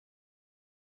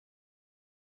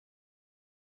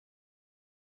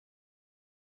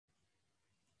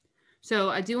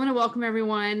So I do want to welcome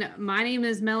everyone. My name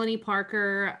is Melanie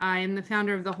Parker. I am the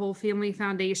founder of the Whole Family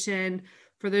Foundation.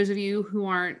 For those of you who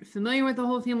aren't familiar with the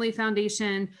Whole Family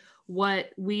Foundation,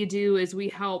 what we do is we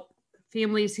help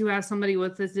families who have somebody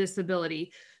with a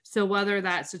disability. So whether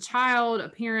that's a child, a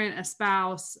parent, a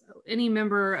spouse, any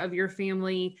member of your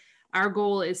family, our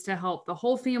goal is to help the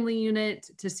whole family unit,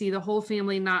 to see the whole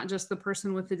family, not just the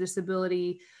person with the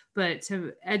disability, but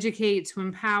to educate, to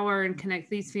empower, and connect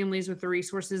these families with the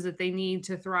resources that they need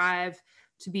to thrive,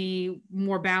 to be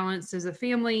more balanced as a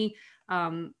family.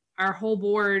 Our whole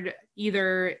board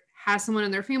either has someone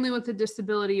in their family with a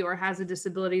disability or has a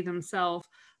disability themselves,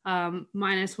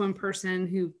 minus one person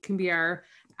who can be our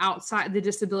outside the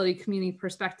disability community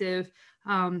perspective.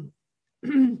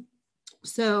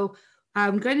 So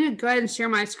I'm going to go ahead and share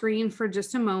my screen for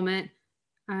just a moment.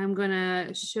 I'm going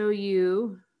to show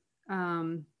you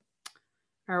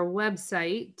our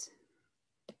website.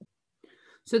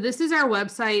 So this is our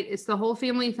website. It's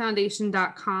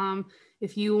thewholefamilyfoundation.com.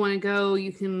 If you want to go,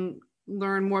 you can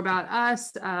learn more about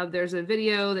us. There's a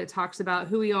video that talks about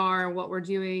who we are and what we're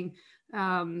doing.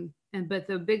 But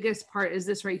the biggest part is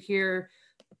this right here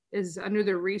is under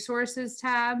the resources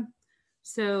tab.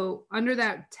 So under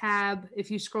that tab, if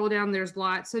you scroll down, there's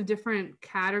lots of different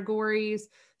categories.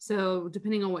 So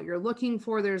depending on what you're looking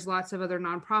for, there's lots of other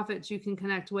nonprofits you can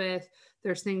connect with.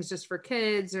 There's things just for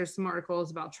kids. There's some articles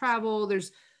about travel.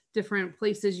 There's different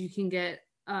places you can get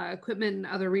equipment and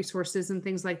other resources and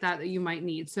things like that that you might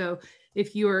need. So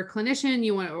if you're a clinician,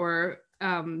 you want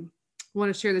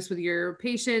to share this with your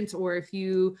patients, or if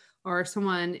you are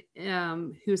someone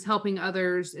who's helping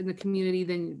others in the community,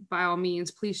 then by all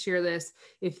means, please share this.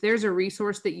 If there's a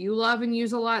resource that you love and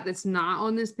use a lot that's not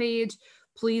on this page,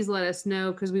 please let us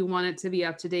know, because we want it to be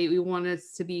up to date. We want it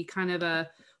to be kind of a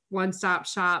one-stop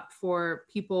shop for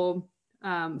people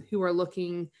who are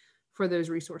looking for those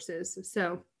resources.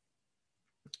 So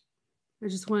I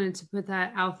just wanted to put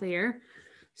that out there.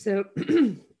 So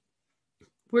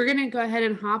we're going to go ahead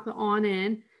and hop on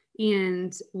in,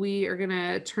 and we are going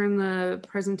to turn the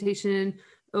presentation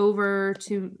over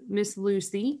to Miss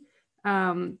Lucy.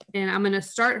 And I'm going to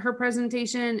start her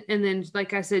presentation. And then,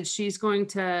 like I said,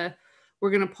 we're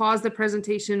going to pause the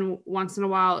presentation once in a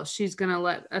while. She's going to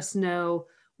let us know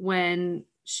when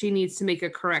she needs to make a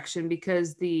correction,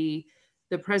 because the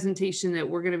presentation that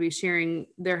we're going to be sharing,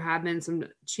 there have been some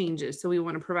changes. So we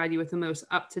want to provide you with the most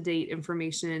up-to-date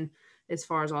information as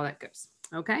far as all that goes.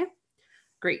 Okay,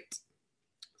 great.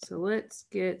 So let's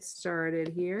get started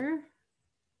here.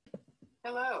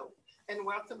 Hello, and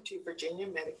welcome to Virginia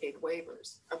Medicaid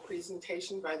Waivers, a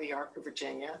presentation by the ARC of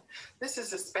Virginia. This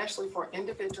is especially for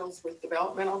individuals with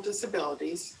developmental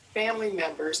disabilities, family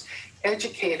members,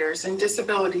 educators, and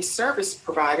disability service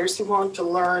providers who want to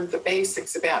learn the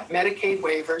basics about Medicaid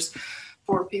waivers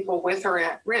for people with or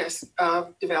at risk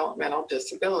of developmental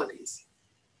disabilities.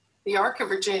 The ARC of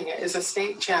Virginia is a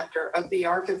state chapter of the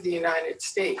ARC of the United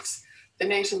States, the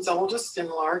nation's oldest and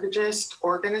largest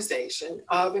organization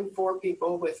of and for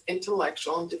people with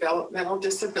intellectual and developmental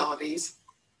disabilities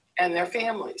and their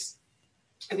families.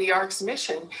 The ARC's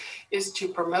mission is to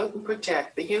promote and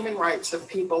protect the human rights of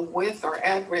people with or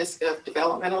at risk of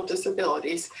developmental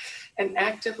disabilities and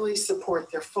actively support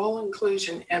their full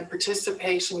inclusion and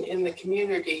participation in the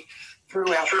community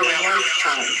throughout their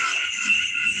lifetime.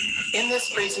 In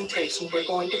this presentation, we're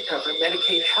going to cover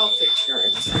Medicaid health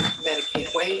insurance, Medicaid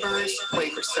waivers,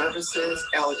 waiver services,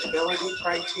 eligibility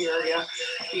criteria,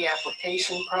 the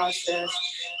application process,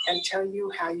 and tell you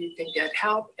how you can get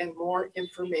help and more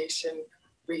information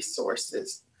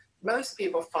resources. Most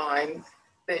people find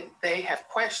that they have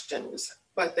questions,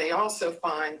 but they also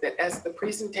find that as the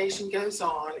presentation goes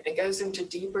on and goes into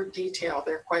deeper detail,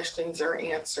 their questions are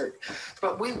answered.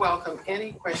 But we welcome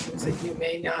any questions that you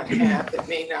may not have that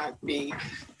may not be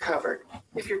covered.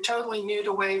 If you're totally new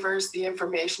to waivers, the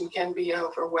information can be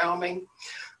overwhelming,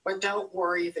 but don't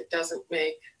worry if it doesn't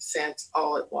make sense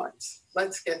all at once.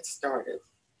 Let's get started.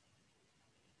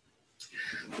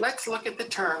 Let's look at the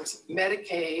terms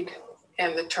Medicaid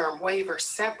and the term waiver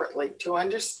separately to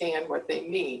understand what they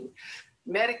mean.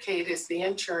 Medicaid is the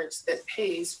insurance that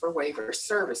pays for waiver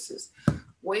services.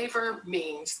 Waiver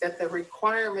means that the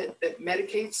requirement that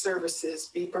Medicaid services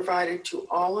be provided to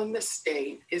all in the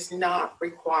state is not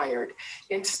required.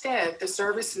 Instead, the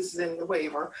services in the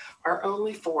waiver are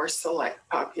only for select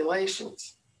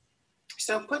populations.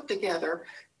 So put together,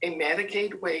 a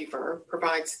Medicaid waiver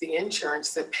provides the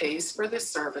insurance that pays for the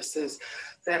services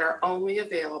that are only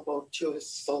available to a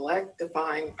select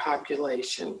defined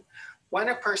population. When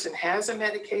a person has a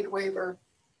Medicaid waiver,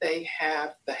 they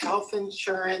have the health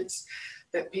insurance,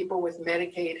 that people with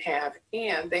Medicaid have,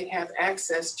 and they have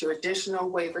access to additional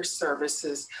waiver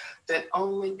services that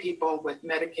only people with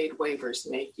Medicaid waivers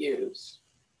may use.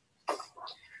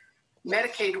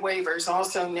 Medicaid waivers,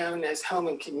 also known as home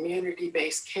and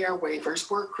community-based care waivers,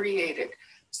 were created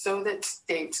so that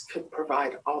states could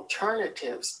provide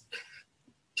alternatives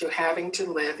to having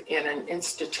to live in an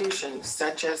institution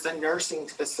such as a nursing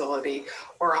facility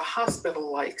or a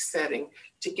hospital-like setting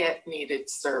to get needed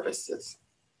services.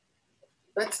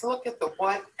 Let's look at the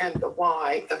what and the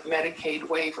why of Medicaid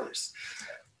waivers.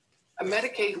 A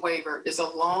Medicaid waiver is a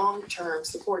long-term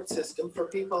support system for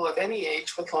people of any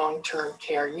age with long-term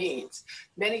care needs.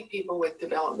 Many people with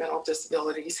developmental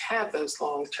disabilities have those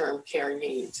long-term care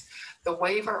needs. The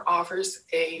waiver offers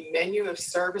a menu of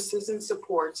services and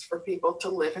supports for people to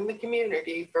live in the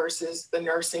community versus the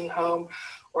nursing home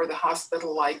or the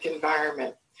hospital-like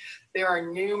environment. There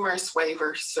are numerous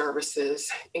waiver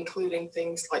services, including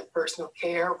things like personal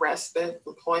care, respite,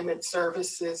 employment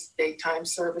services, daytime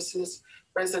services,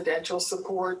 residential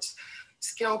supports,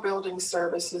 skill building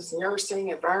services, nursing,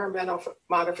 environmental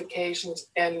modifications,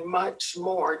 and much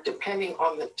more, depending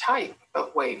on the type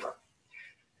of waiver.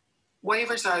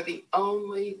 Waivers are the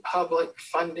only public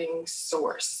funding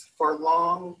source for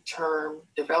long-term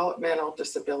developmental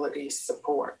disability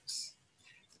supports.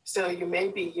 So you may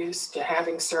be used to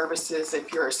having services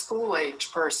if you're a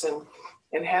school-age person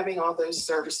and having all those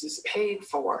services paid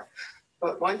for.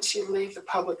 But once you leave the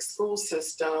public school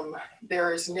system,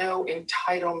 there is no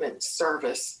entitlement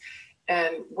service,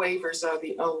 and waivers are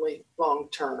the only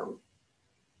long-term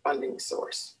funding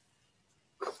source.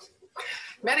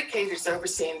 Medicaid is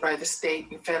overseen by the state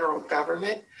and federal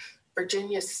government.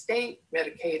 Virginia's state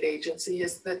Medicaid agency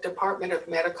is the Department of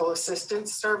Medical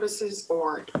Assistance Services,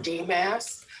 or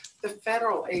DMASS. The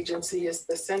federal agency is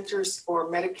the Centers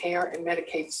for Medicare and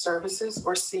Medicaid Services,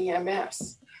 or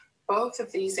CMS. Both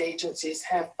of these agencies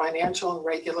have financial and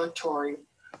regulatory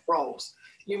roles.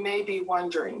 You may be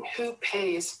wondering, who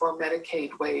pays for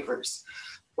Medicaid waivers?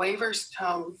 Waivers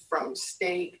come from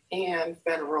state and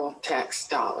federal tax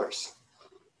dollars.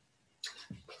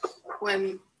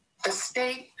 When a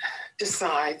state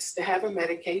decides to have a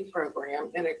Medicaid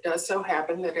program, and it does so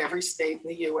happen that every state in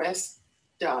the U.S.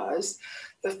 does,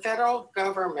 the federal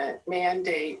government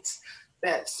mandates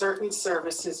that certain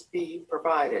services be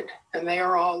provided, and they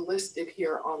are all listed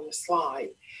here on the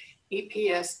slide.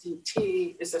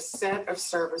 EPSDT is a set of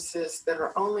services that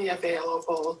are only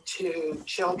available to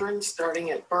children starting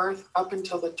at birth up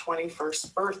until the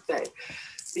 21st birthday.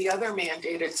 The other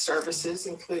mandated services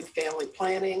include family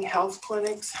planning, health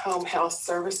clinics, home health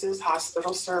services,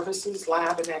 hospital services,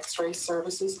 lab and x-ray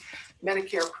services,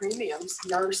 Medicare premiums,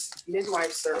 nurse,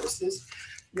 midwife services,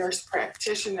 nurse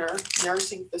practitioner,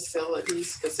 nursing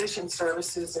facilities, physician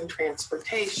services, and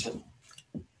transportation.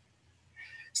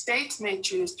 States may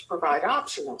choose to provide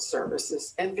optional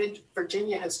services, and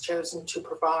Virginia has chosen to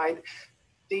provide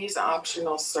these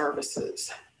optional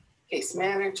services: case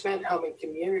management, home and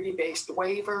community-based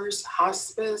waivers,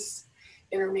 hospice,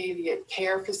 intermediate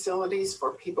care facilities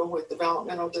for people with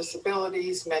developmental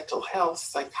disabilities, mental health,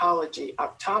 psychology,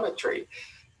 optometry,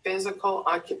 physical,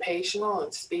 occupational,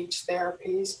 and speech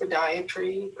therapies,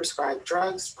 podiatry, prescribed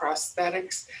drugs,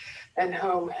 prosthetics, and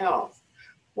home health.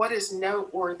 What is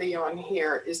noteworthy on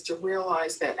here is to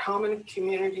realize that home and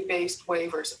community-based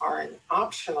waivers are an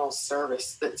optional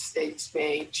service that states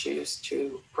may choose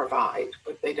to provide,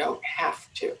 but they don't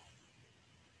have to.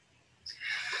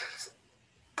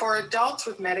 For adults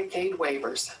with Medicaid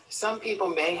waivers, some people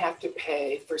may have to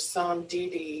pay for some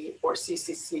DD or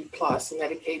CCC plus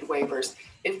Medicaid waivers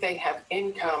if they have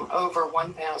income over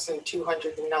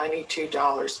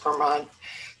 $1,292 per month.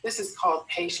 This is called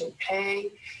patient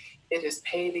pay. It is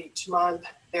paid each month.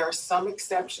 There are some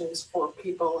exceptions for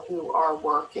people who are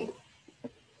working.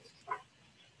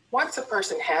 Once a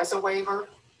person has a waiver,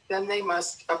 then they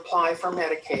must apply for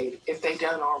Medicaid if they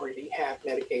don't already have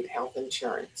Medicaid health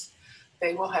insurance.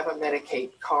 They will have a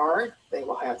Medicaid card, they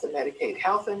will have the Medicaid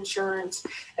health insurance,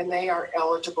 and they are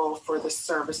eligible for the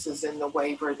services in the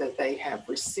waiver that they have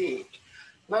received.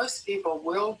 Most people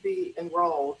will be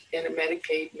enrolled in a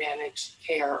Medicaid managed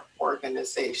care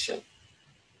organization.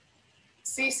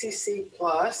 CCC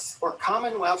Plus, or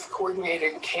Commonwealth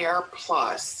Coordinated Care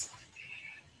Plus,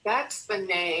 that's the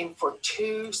name for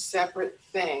two separate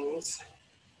things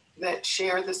that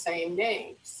share the same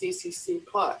name, CCC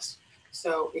Plus.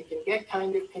 So it can get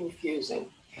kind of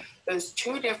confusing. Those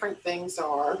two different things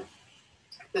are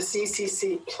the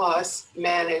CCC Plus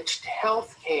Managed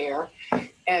Health Care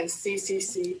and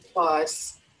CCC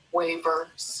Plus Waiver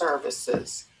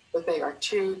Services, but they are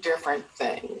two different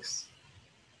things.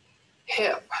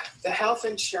 HIP, The health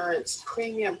insurance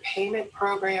premium payment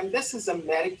program, this is a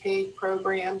Medicaid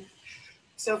program.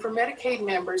 So for Medicaid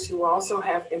members who also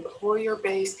have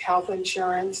employer-based health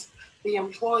insurance, the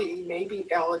employee may be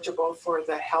eligible for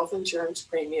the health insurance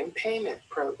premium payment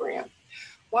program.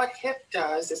 What HIP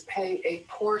does is pay a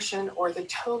portion or the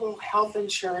total health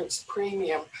insurance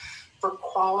premium for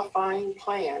qualifying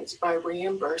plans by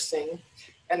reimbursing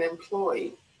an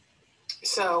employee.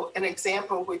 So an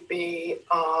example would be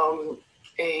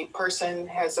a person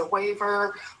has a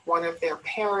waiver, one of their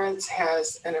parents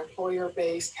has an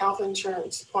employer-based health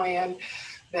insurance plan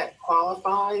that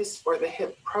qualifies for the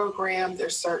HIP program.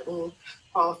 There's certain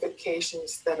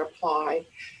qualifications that apply.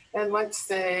 And let's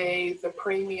say the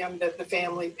premium that the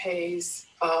family pays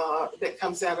that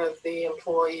comes out of the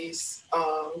employee's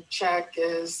check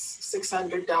is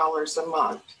 $600 a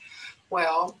month.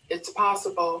 Well, it's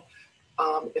possible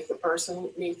if the person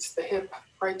meets the HIP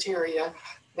criteria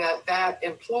that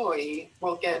employee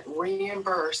will get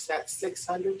reimbursed that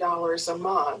 $600 a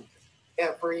month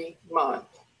every month.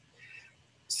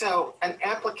 So an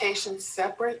application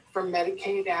separate from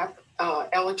Medicaid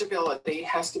eligibility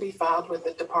has to be filed with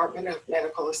the Department of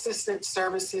Medical Assistance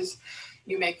Services.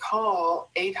 You may call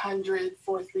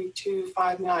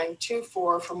 800-432-5924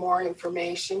 for more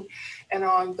information. And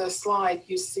on the slide,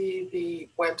 you see the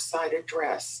website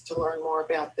address to learn more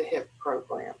about the HIP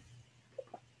program.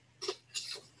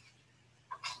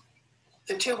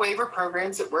 The two waiver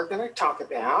programs that we're going to talk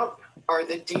about are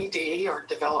the DD, or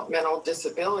Developmental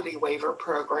Disability Waiver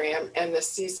Program, and the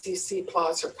CCC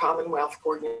Plus, or Commonwealth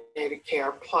Coordinated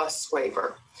Care Plus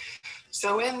waiver.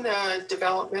 So in the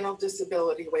Developmental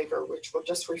Disability Waiver, which we'll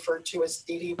just refer to as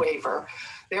DD waiver,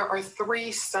 there are three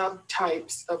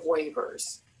subtypes of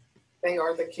waivers. They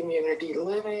are the community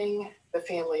living, the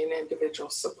family and individual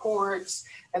supports,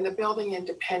 and the building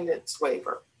independence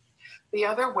waiver. The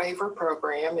other waiver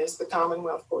program is the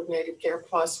Commonwealth Coordinated Care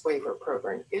Plus waiver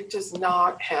program. It does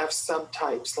not have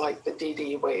subtypes like the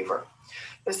DD waiver.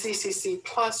 The CCC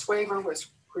Plus waiver was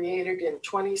created in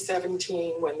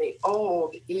 2017 when the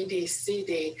old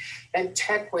ED/CD and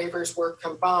tech waivers were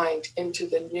combined into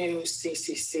the new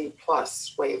CCC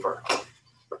Plus waiver.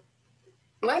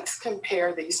 Let's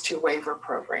compare these two waiver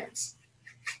programs.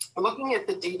 Looking at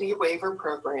the DD waiver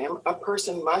program, a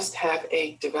person must have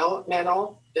a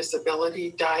developmental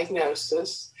disability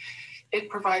diagnosis. It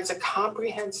provides a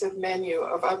comprehensive menu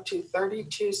of up to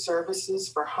 32 services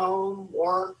for home,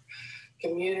 work,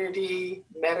 community,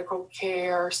 medical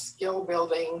care, skill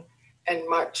building, and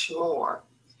much more.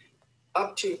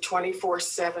 Up to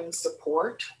 24/7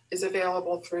 support is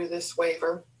available through this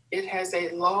waiver. It has a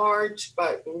large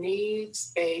but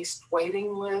needs-based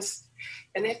waiting list,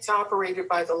 and it's operated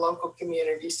by the local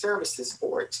community services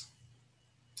boards.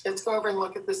 Let's go over and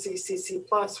look at the CCC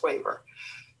Plus waiver.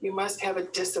 You must have a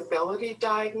disability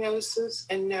diagnosis,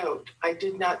 and note, I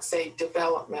did not say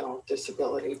developmental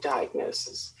disability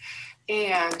diagnosis,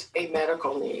 and a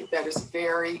medical need. That is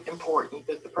very important,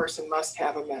 that the person must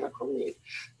have a medical need.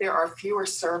 There are fewer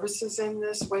services in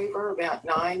this waiver, about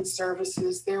 9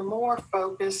 services. They're more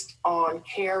focused on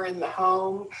care in the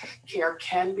home. Care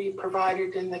can be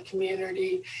provided in the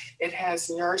community. It has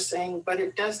nursing, but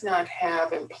it does not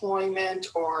have employment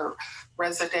or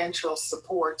residential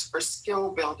supports or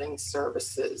skill building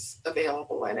services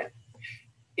available in it.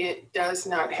 It does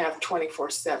not have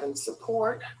 24/7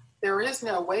 support. There is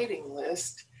no waiting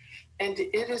list, and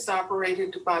it is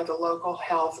operated by the local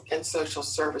health and social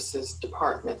services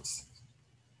departments.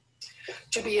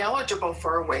 To be eligible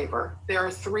for a waiver, there are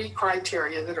 3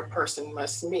 criteria that a person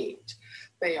must meet.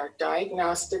 They are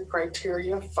diagnostic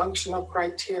criteria, functional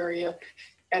criteria,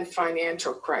 and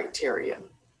financial criteria.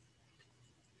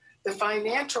 The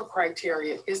financial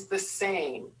criteria is the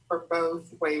same for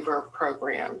both waiver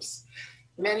programs.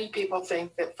 Many people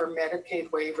think that for Medicaid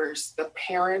waivers, the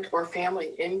parent or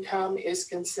family income is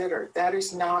considered. That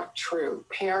is not true.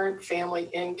 Parent family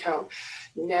income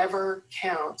never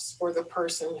counts for the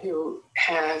person who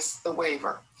has the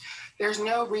waiver. There's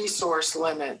no resource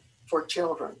limit for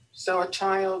children. So a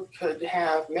child could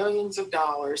have millions of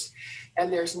dollars,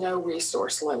 and there's no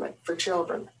resource limit for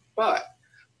children. But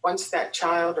once that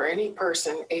child or any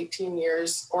person 18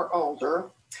 years or older,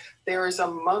 there is a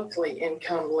monthly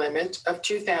income limit of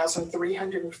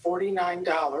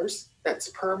 $2,349, that's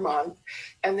per month,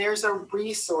 and there's a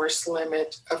resource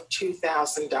limit of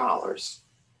 $2,000.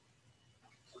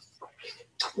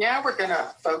 Now we're going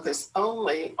to focus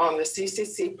only on the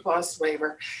CCC Plus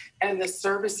waiver and the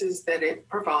services that it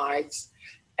provides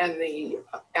and the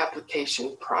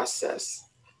application process.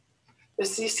 The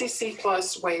CCC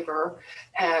Plus waiver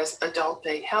has adult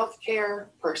day health care,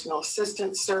 personal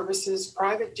assistance services,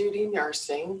 private duty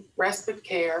nursing, respite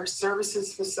care,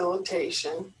 services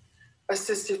facilitation,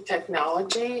 assistive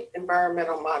technology,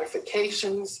 environmental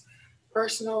modifications,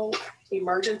 personal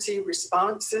emergency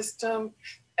response system,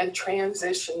 and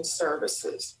transition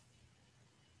services.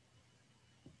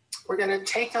 We're going to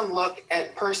take a look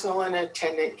at personal and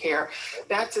attendant care.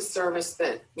 That's a service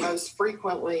that most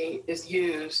frequently is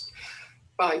used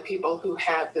by people who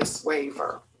have this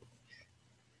waiver.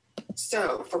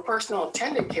 So for personal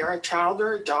attendant care, a child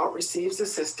or adult receives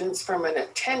assistance from an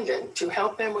attendant to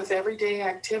help them with everyday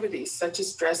activities such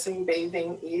as dressing,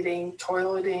 bathing, eating,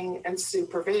 toileting, and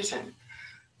supervision.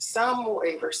 Some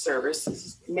waiver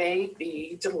services may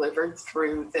be delivered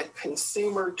through the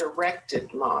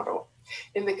consumer-directed model.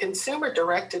 In the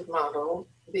consumer-directed model,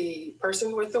 the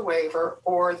person with the waiver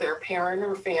or their parent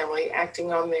or family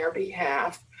acting on their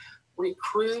behalf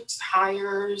recruits,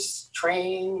 hires,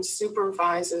 trains,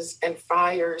 supervises, and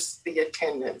fires the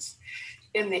attendants.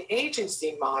 In the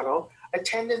agency model,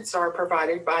 attendants are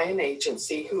provided by an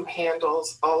agency who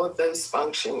handles all of those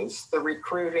functions, the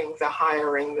recruiting, the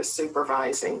hiring, the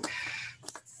supervising.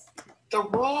 The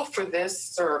rule for this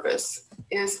service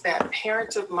is that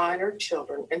parents of minor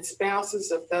children and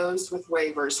spouses of those with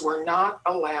waivers were not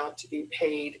allowed to be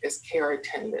paid as care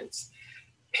attendants.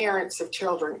 Parents of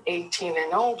children 18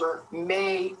 and older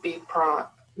may be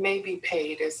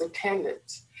paid as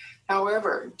attendants.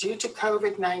 However, due to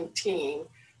COVID-19,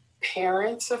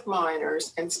 parents of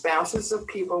minors and spouses of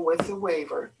people with the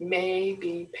waiver may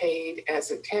be paid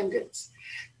as attendants.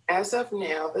 As of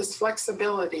now, this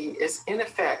flexibility is in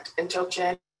effect until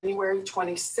January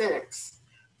 26,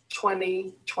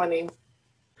 2020.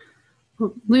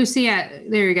 Lucy,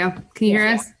 there you go. Can you hear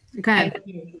us? Go ahead. Thank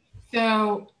you.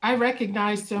 So I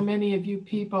recognize so many of you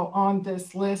people on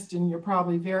this list, and you're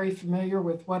probably very familiar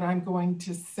with what I'm going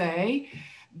to say.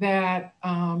 That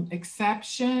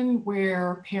exception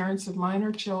where parents of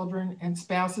minor children and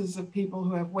spouses of people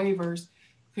who have waivers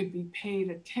could be paid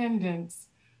attendance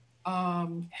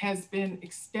has been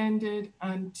extended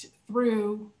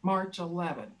through March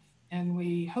 11th. And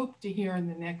we hope to hear in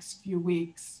the next few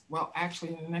weeks, well,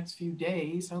 actually in the next few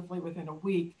days, hopefully within a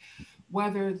week,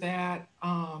 whether that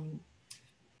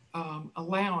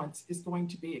allowance is going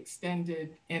to be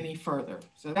extended any further.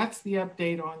 So that's the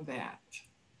update on that.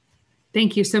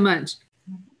 Thank you so much.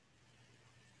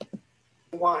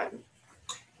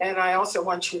 And I also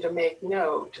want you to make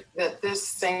note that this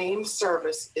same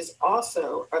service is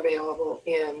also available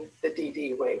in the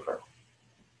DD waiver.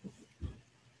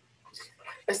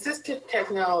 Assistive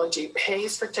technology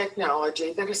pays for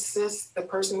technology that assists the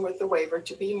person with the waiver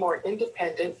to be more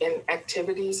independent in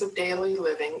activities of daily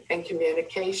living and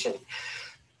communication.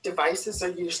 Devices are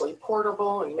usually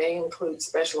portable and may include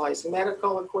specialized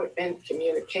medical equipment,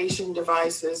 communication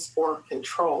devices, or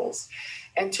controls.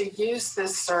 And to use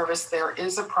this service, there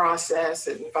is a process.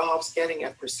 It involves getting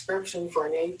a prescription for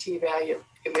an AT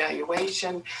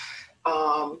evaluation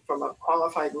from a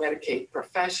qualified Medicaid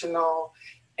professional,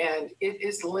 and it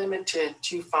is limited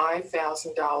to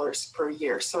 $5,000 per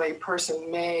year. So a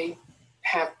person may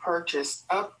have purchased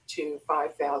up to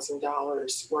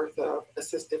 $5,000 worth of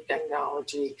assistive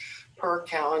technology per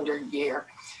calendar year.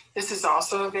 This is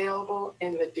also available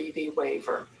in the DD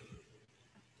waiver.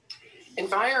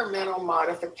 Environmental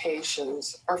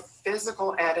modifications are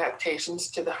physical adaptations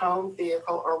to the home,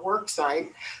 vehicle, or work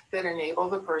site that enable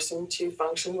the person to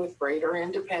function with greater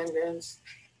independence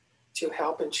to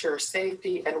help ensure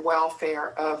safety and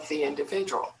welfare of the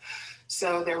individual.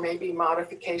 So there may be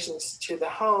modifications to the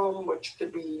home, which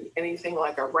could be anything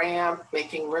like a ramp,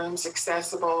 making rooms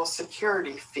accessible,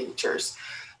 security features.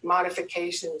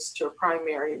 Modifications to a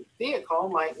primary vehicle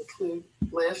might include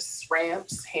lifts,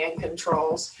 ramps, hand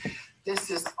controls. This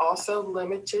is also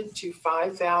limited to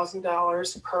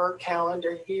 $5,000 per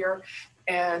calendar year,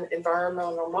 and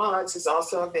environmental mods is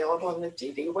also available in the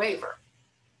DD waiver.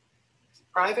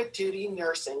 Private duty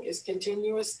nursing is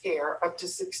continuous care up to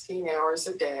 16 hours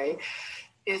a day.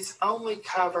 It's only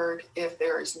covered if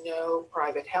there is no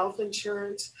private health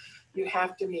insurance. You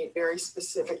have to meet very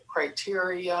specific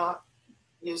criteria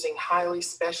using highly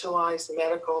specialized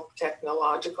medical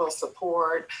technological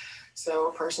support. So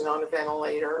a person on a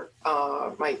ventilator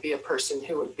might be a person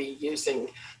who would be using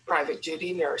private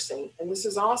duty nursing. And this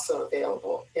is also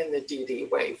available in the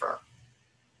DD waiver.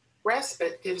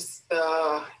 Respite gives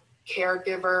the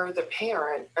caregiver, the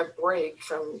parent, a break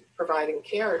from providing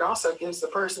care. It also gives the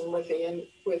person with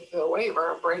the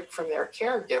waiver a break from their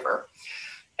caregiver.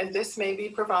 And this may be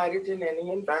provided in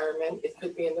any environment. It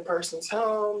could be in the person's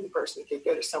home, the person could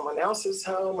go to someone else's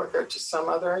home or go to some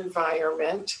other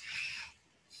environment.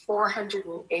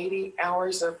 480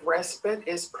 hours of respite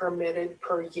is permitted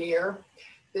per year.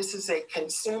 This is a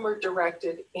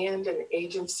consumer-directed and an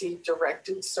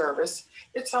agency-directed service.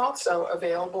 It's also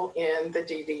available in the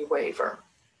DD waiver.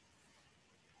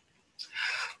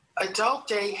 Adult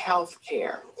day health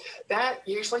care. That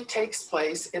usually takes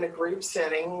place in a group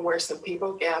setting where some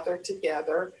people gather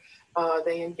together.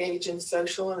 They engage in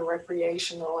social and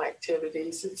recreational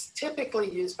activities. It's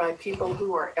typically used by people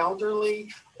who are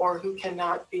elderly or who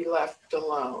cannot be left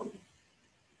alone.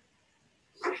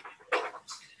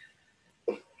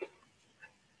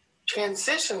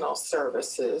 Transitional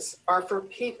services are for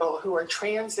people who are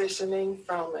transitioning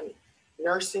from a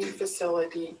nursing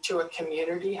facility to a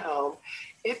community home.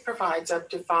 It provides up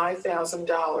to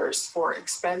 $5,000 for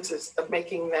expenses of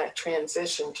making that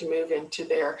transition to move into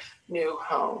their new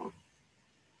home.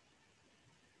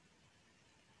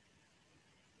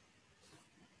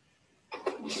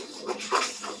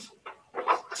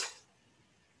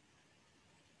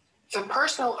 The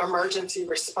personal emergency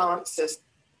response system.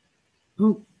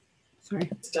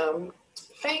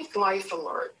 Think Life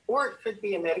Alert, or it could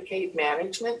be a Medicaid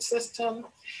management system.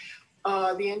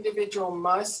 The individual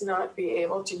must not be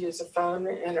able to use a phone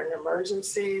in an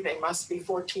emergency. They must be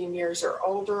 14 years or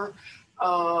older.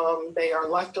 They are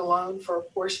left alone for a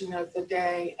portion of the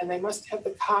day, and they must have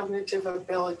the cognitive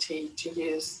ability to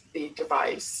use the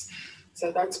device.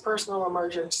 So that's personal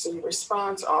emergency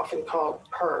response, often called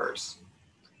PERS.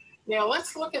 Now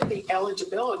let's look at the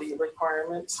eligibility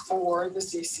requirements for the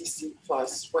CCC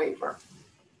Plus waiver.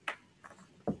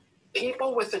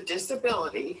 People with a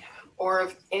disability or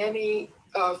of any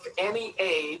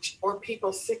age, or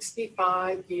people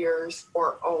 65 years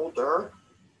or older,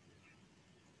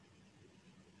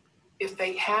 if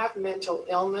they have mental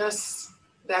illness,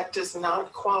 that does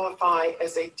not qualify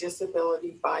as a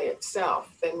disability by itself.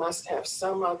 They must have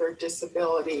some other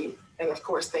disability, and of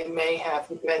course they may have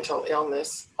mental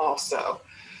illness also.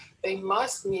 They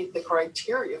must meet the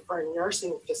criteria for a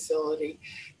nursing facility,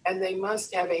 and they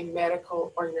must have a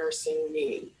medical or nursing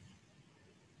need.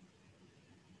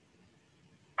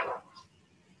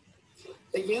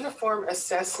 The Uniform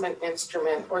Assessment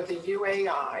Instrument, or the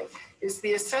UAI, is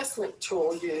the assessment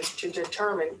tool used to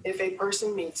determine if a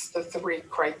person meets the 3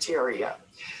 criteria.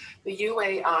 The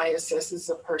UAI assesses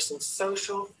a person's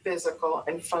social, physical,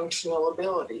 and functional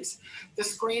abilities. The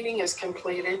screening is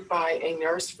completed by a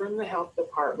nurse from the health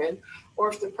department, or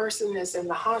if the person is in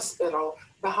the hospital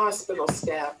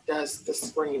staff does the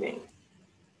screening.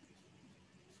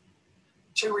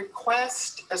 To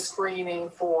request a screening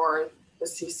for the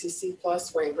CCC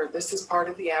Plus waiver, this is part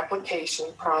of the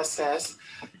application process.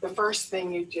 The first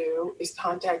thing you do is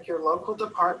contact your local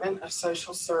Department of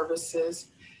Social Services,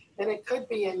 and it could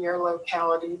be in your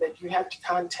locality that you have to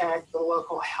contact the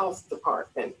local health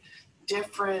department.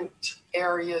 Different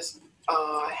areas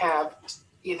have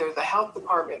either the health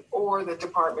department or the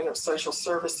Department of Social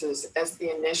Services as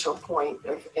the initial point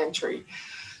of entry.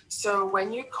 So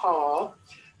when you call,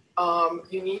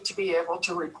 you need to be able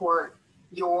to report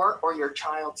your or your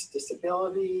child's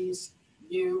disabilities,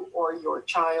 you or your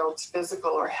child's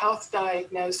physical or health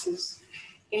diagnosis,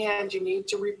 and you need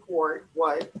to report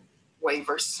what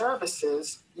waiver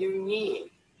services you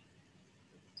need.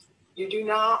 You do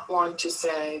not want to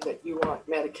say that you want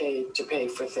Medicaid to pay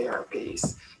for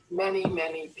therapies. Many,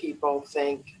 many people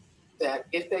think that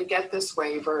if they get this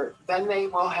waiver, then they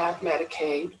will have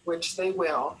Medicaid, which they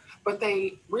will, but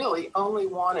they really only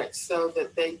want it so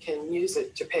that they can use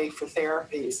it to pay for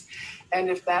therapies. And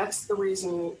if that's the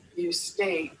reason you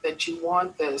state that you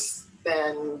want this,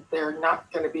 then they're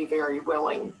not going to be very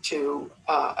willing to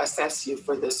assess you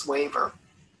for this waiver.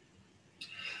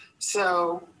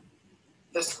 So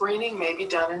the screening may be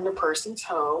done in the person's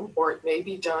home, or it may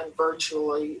be done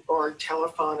virtually or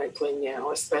telephonically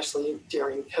now, especially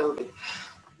during COVID.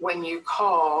 When you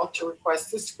call to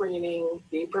request the screening,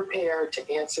 be prepared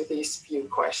to answer these few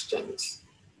questions.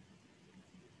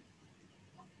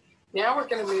 Now we're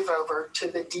going to move over to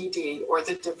the DD, or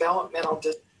the developmental.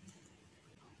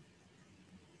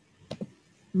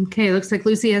 Okay, looks like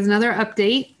Lucy has another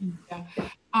update. Yeah.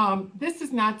 This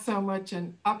is not so much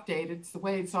an update, it's the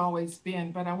way it's always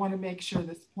been, but I want to make sure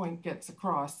this point gets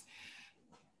across.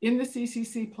 In the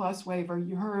CCC Plus waiver,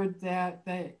 you heard that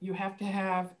you have to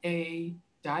have a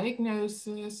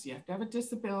diagnosis, you have to have a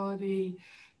disability,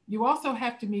 you also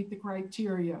have to meet the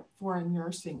criteria for a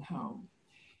nursing home.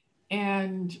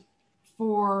 And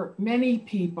for many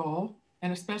people,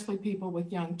 and especially people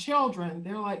with young children,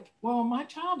 they're like, well, my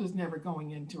child is never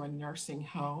going into a nursing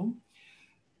home.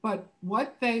 But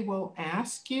what they will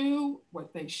ask you,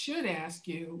 what they should ask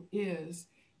you is,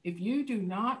 if you do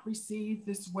not receive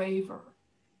this waiver,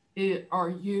 are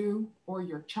you or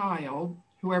your child,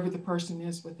 whoever the person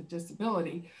is with a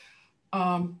disability,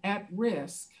 at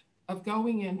risk of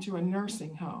going into a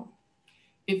nursing home?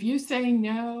 If you say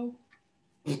no,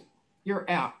 you're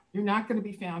out. You're not going to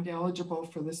be found eligible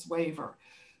for this waiver.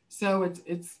 So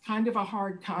it's kind of a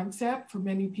hard concept for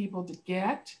many people to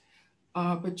get,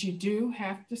 but you do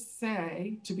have to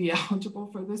say, to be eligible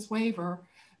for this waiver,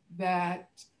 that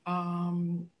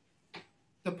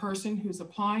the person who's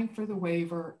applying for the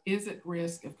waiver is at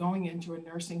risk of going into a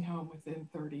nursing home within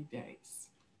 30 days.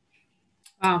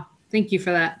 Wow, thank you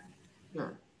for that.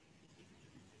 Sure.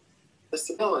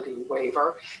 Disability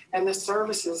waiver and the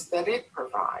services that it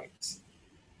provides.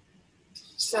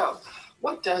 So,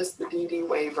 what does the DD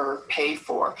waiver pay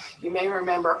for? You may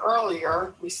remember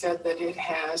earlier we said that it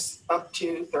has up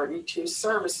to 32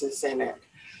 services in it.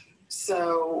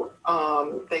 So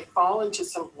they fall into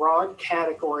some broad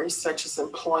categories such as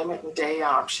employment and day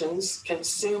options,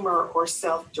 consumer or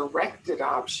self-directed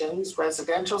options,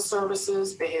 residential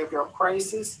services, behavioral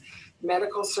crisis,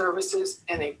 medical services,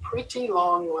 and a pretty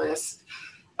long list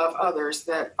of others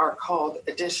that are called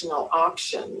additional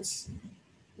options.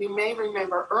 You may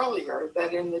remember earlier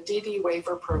that in the DD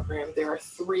waiver program, there are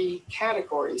 3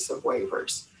 categories of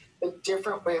waivers. The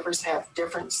different waivers have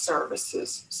different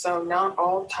services. So not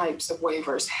all types of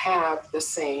waivers have the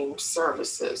same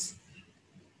services.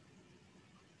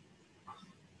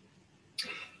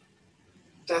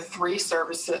 The 3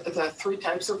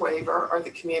 types of waiver are the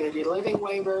community living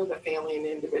waiver, the family and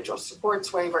individual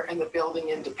supports waiver, and the building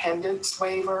independence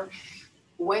waiver.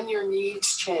 When your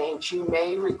needs change, you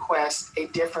may request a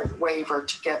different waiver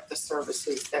to get the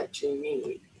services that you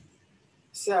need.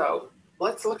 So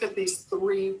let's look at these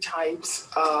 3 types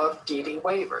of DD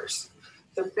waivers.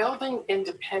 The building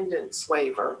independence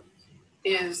waiver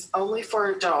is only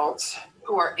for adults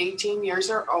who are 18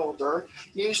 years or older.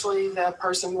 Usually the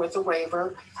person with the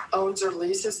waiver owns or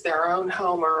leases their own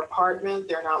home or apartment.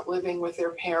 They're not living with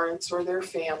their parents or their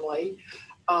family.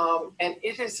 And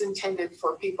it is intended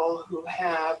for people who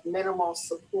have minimal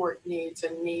support needs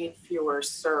and need fewer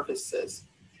services.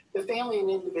 The family and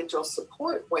individual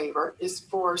support waiver is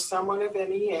for someone of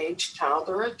any age, child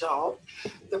or adult.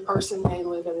 The person may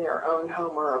live in their own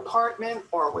home or apartment,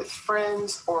 or with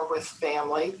friends, or with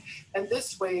family. And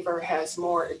this waiver has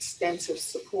more extensive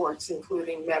supports,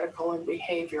 including medical and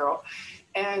behavioral.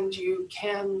 And you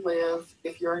can live,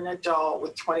 if you're an adult,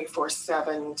 with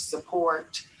 24/7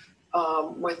 support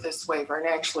with this waiver. And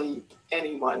actually,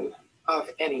 anyone of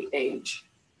any age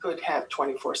could have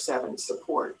 24/7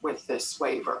 support with this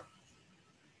waiver.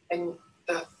 And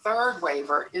the third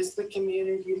waiver is the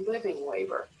community living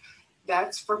waiver.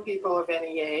 That's for people of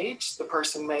any age. The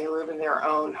person may live in their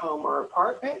own home or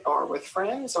apartment, or with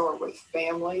friends, or with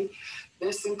family.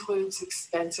 This includes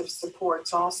extensive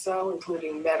supports also,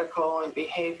 including medical and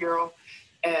behavioral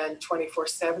and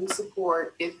 24/7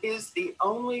 support. It is the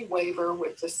only waiver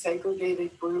with the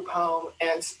segregated group home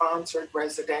and sponsored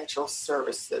residential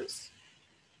services.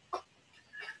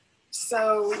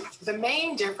 So the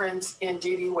main difference in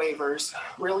DD waivers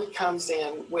really comes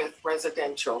in with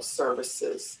residential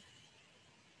services.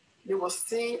 You will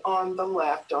see on the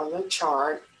left on the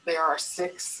chart, there are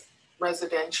 6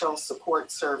 residential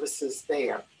support services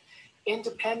there.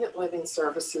 Independent living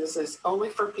services is only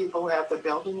for people who have the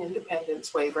building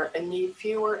independence waiver and need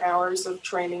fewer hours of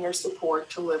training or support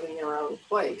to live in their own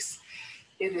place.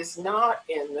 It is not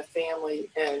in the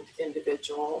family and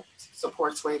individual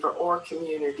supports waiver or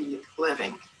community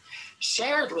living.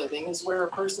 Shared living is where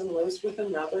a person lives with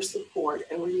another support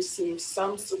and receives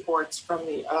some supports from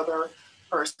the other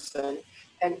person,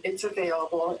 and it's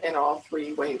available in all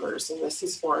 3 waivers, and this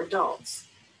is for adults.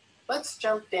 Let's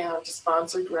jump down to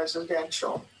sponsored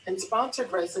residential. In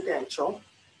sponsored residential,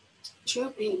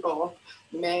 2 people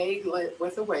may live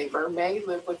with a waiver, may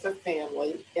live with a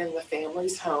family in the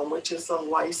family's home, which is a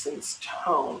licensed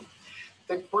home.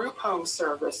 The group home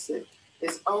service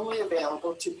is only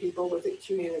available to people with a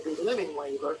community living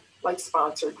waiver, like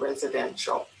sponsored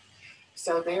residential.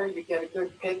 So there you get a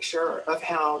good picture of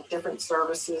how different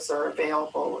services are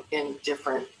available in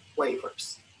different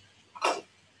waivers.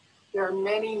 There are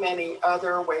many, many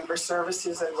other waiver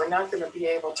services, and we're not going to be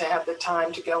able to have the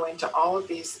time to go into all of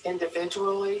these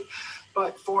individually,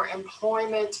 but for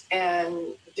employment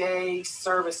and day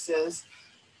services,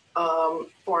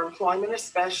 for employment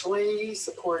especially,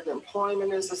 supported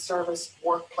employment as a service,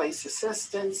 workplace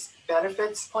assistance,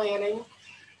 benefits planning,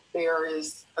 there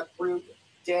is a group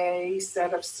day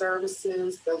set of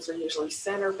services. Those are usually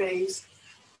center-based.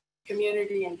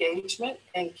 Community engagement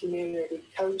and community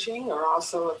coaching are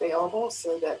also available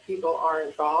so that people are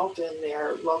involved in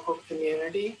their local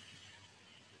community.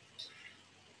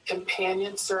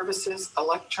 Companion services,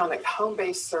 electronic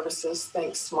home-based services,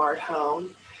 think smart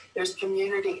home. There's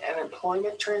community and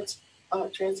employment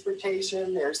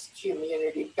transportation. There's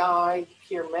community guide,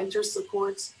 peer mentor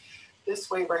supports. This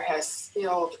waiver has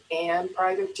skilled and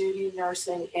private duty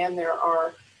nursing, and there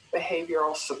are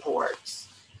behavioral supports.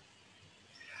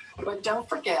 But don't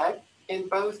forget, in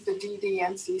both the DD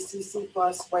and CCC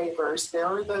Plus waivers, there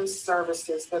are those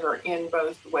services that are in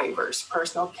both waivers: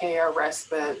 personal care,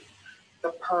 respite,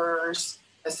 the PERS,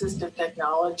 assistive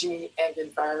technology, and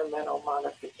environmental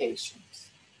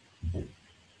modifications.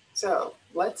 So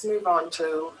let's move on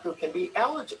to who can be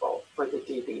eligible for the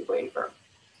DD waiver.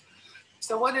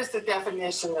 So what is the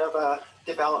definition of a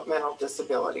developmental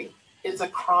disability? It's a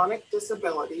chronic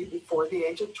disability before the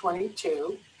age of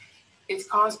 22. It's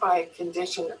caused by a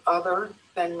condition other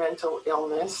than mental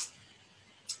illness.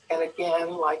 And again,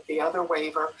 like the other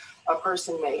waiver, a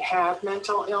person may have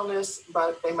mental illness,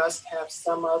 but they must have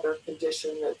some other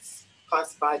condition that's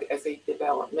classified as a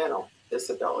developmental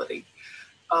disability.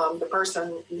 The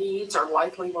person needs or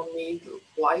likely will need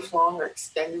lifelong or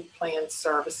extended planned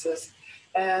services,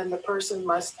 and the person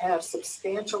must have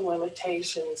substantial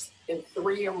limitations in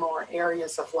 3 or more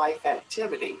areas of life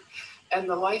activity. And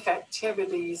the life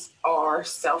activities are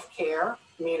self-care,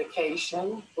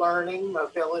 communication, learning,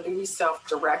 mobility,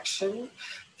 self-direction,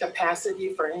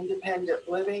 capacity for independent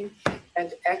living,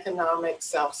 and economic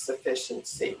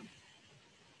self-sufficiency.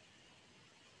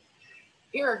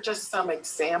 Here are just some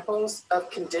examples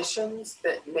of conditions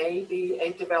that may be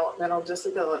a developmental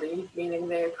disability, meaning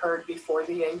they occurred before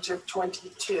the age of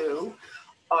 22.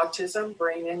 Autism,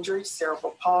 brain injury,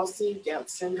 cerebral palsy, Down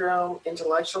syndrome,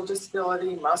 intellectual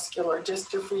disability, muscular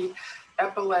dystrophy,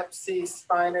 epilepsy,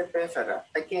 spina bifida.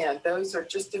 Again, those are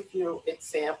just a few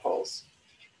examples.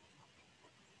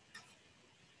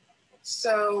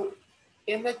 So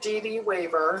in the DD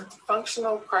waiver,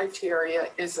 functional criteria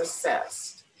is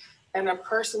assessed, and a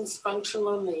person's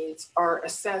functional needs are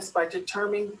assessed by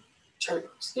determining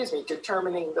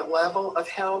the level of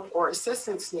help or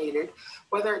assistance needed,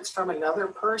 whether it's from another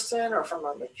person or from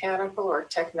a mechanical or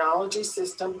technology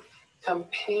system,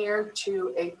 compared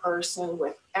to a person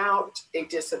without a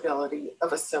disability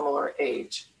of a similar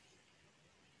age.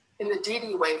 In the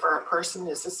DD waiver, a person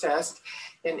is assessed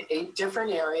in 8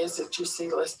 different areas that you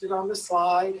see listed on the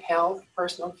slide: health,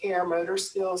 personal care, motor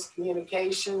skills,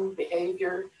 communication,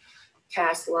 behavior,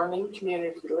 task learning,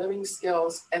 community living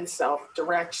skills, and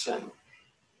self-direction.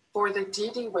 For the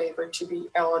DD waiver to be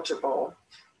eligible,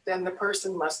 then the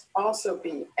person must also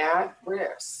be at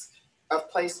risk of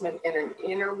placement in an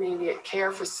intermediate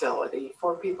care facility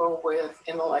for people with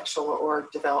intellectual or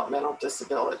developmental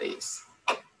disabilities.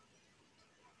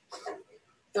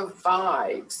 The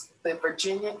VIDES, the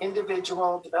Virginia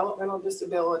Individual Developmental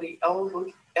Disability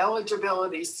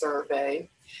Eligibility Survey,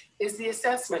 is the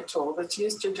assessment tool that's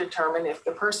used to determine if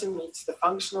the person meets the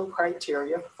functional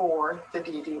criteria for the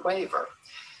DD waiver.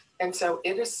 And so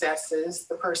it assesses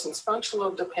the person's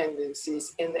functional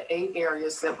dependencies in the 8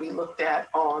 areas that we looked at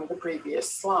on the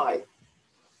previous slide.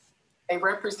 A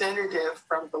representative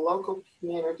from the local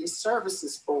community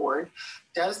services board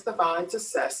does the VIDES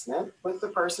assessment with the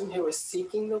person who is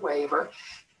seeking the waiver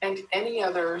and any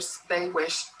others they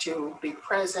wish to be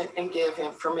present and give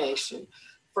information.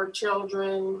 For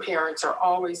children, parents are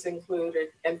always included,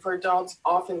 and for adults,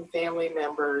 often family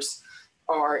members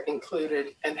are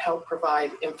included and help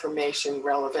provide information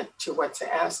relevant to what's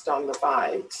asked on the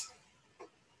VIDES.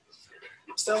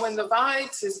 So when the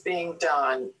VIDES is being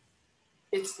done,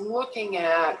 it's looking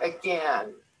at,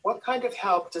 again, what kind of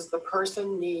help does the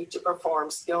person need to perform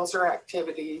skills or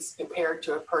activities compared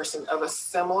to a person of a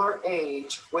similar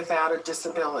age without a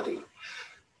disability?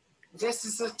 This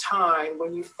is a time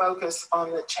when you focus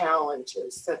on the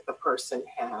challenges that the person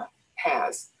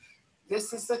has.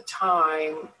 This is a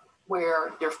time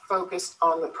where you're focused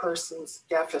on the person's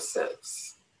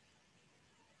deficits.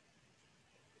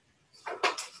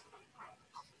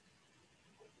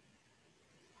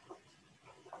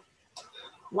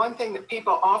 One thing that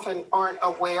people often aren't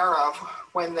aware of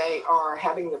when they are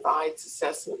having the VIDES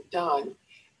assessment done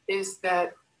is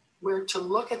that we're to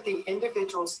look at the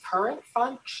individual's current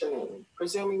functioning,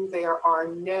 presuming there are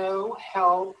no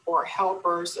help or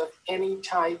helpers of any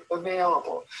type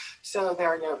available. So there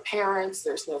are no parents,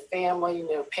 there's no family,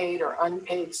 no paid or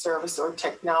unpaid service or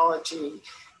technology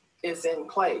is in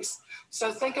place.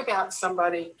 So think about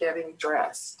somebody getting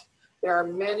dressed. There are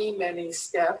many, many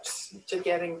steps to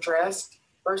getting dressed.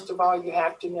 First of all, you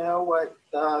have to know what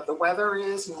the weather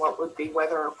is and what would be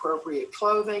weather appropriate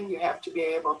clothing. You have to be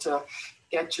able to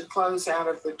get your clothes out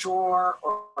of the drawer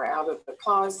or out of the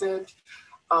closet.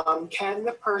 Can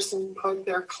the person put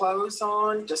their clothes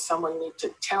on? Does someone need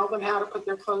to tell them how to put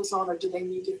their clothes on, or do they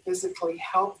need to physically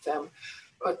help them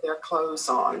put their clothes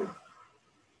on?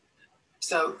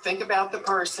 So think about the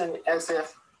person as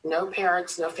if no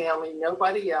parents, no family,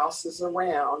 nobody else is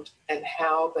around, and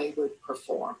how they would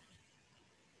perform.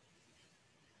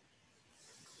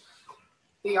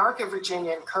 The ARC of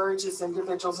Virginia encourages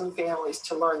individuals and families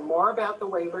to learn more about the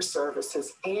waiver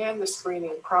services and the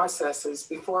screening processes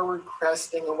before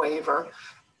requesting a waiver,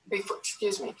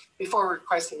 before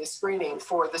requesting a screening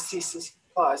for the CC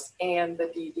Plus and the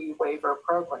DD waiver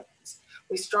programs.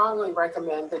 We strongly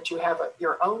recommend that you have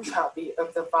your own copy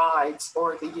of the VIDES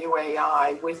or the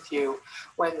UAI with you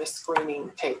when the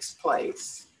screening takes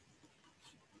place.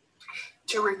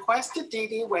 To request a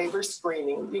DD waiver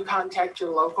screening, you contact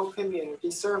your local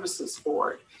community services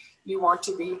board. You want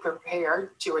to be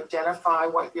prepared to identify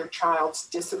what your child's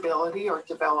disability or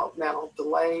developmental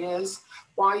delay is,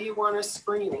 why you want a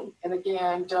screening. And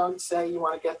again, don't say you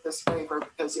want to get this waiver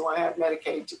because you want to have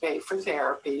Medicaid to pay for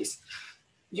therapies.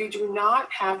 You do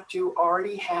not have to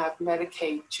already have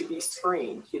Medicaid to be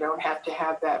screened. You don't have to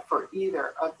have that for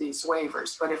either of these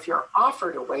waivers. But if you're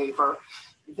offered a waiver,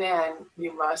 then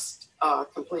you must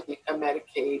complete a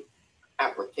Medicaid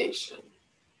application.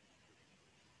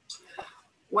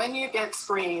 When you get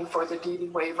screened for the DD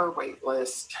waiver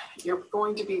waitlist, you're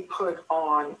going to be put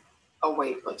on a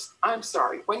waitlist. I'm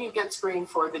sorry, when you get screened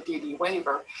for the DD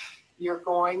waiver, you're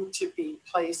going to be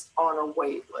placed on a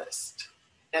waitlist.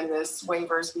 And this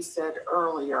waiver, as we said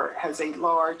earlier, has a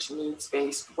large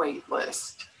needs-based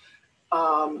waitlist.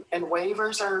 And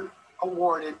waivers are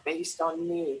awarded based on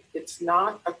need. It's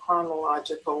not a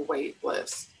chronological wait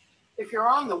list. If you're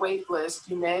on the wait list,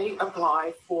 you may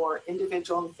apply for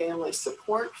individual and family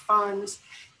support funds.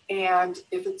 And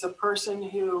if it's a person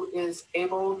who is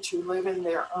able to live in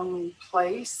their own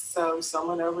place, so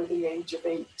someone over the age of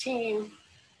 18,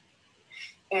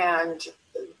 and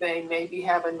they maybe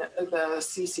have the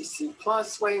CCC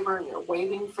Plus waiver and they're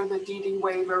waiting for the DD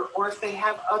waiver, or if they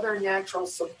have other natural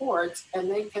supports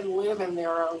and they can live in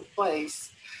their own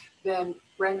place, then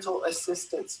rental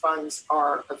assistance funds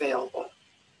are available.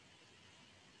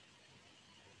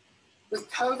 With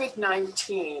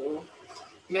COVID-19,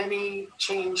 many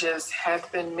changes have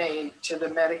been made to the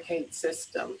Medicaid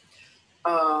system.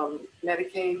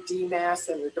 Medicaid, DMAS,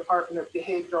 and the Department of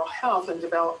Behavioral Health and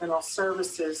Developmental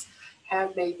Services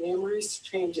have made numerous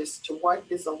changes to what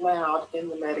is allowed in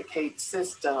the Medicaid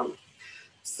system.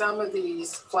 Some of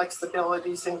these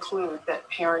flexibilities include that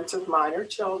parents of minor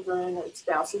children and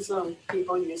spouses of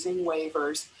people using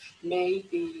waivers may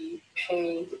be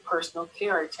paid personal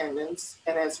care attendants.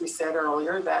 And as we said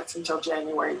earlier, that's until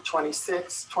January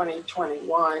 26,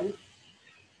 2021.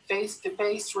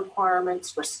 Face-to-face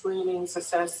requirements for screenings,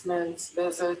 assessments,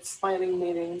 visits, planning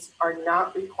meetings are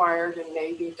not required and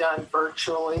may be done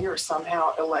virtually or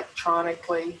somehow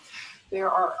electronically. There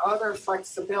are other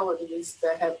flexibilities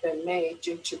that have been made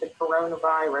due to the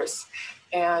coronavirus.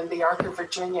 And the ARC of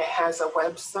Virginia has a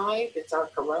website. It's our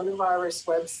coronavirus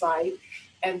website.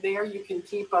 And there you can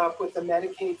keep up with the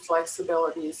Medicaid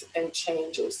flexibilities and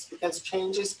changes, because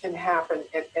changes can happen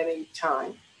at any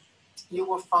time. You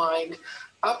will find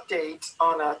updates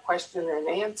on a question and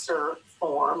answer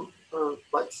form, or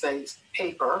let's say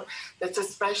paper, that's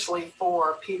especially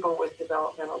for people with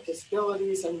developmental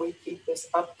disabilities, and we keep this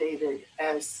updated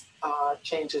as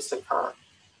changes occur.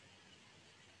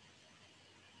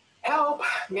 Help,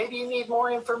 maybe you need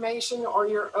more information or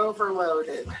you're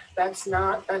overloaded. That's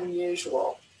not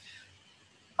unusual.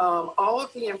 All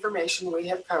of the information we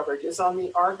have covered is on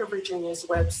the ARC of Virginia's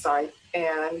website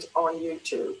and on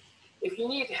YouTube. If you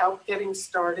need help getting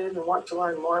started and want to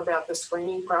learn more about the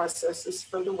screening processes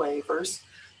for the waivers,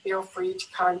 feel free to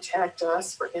contact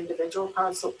us for individual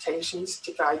consultations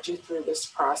to guide you through this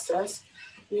process.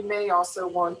 You may also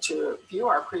want to view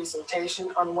our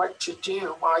presentation on what to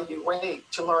do while you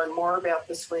wait to learn more about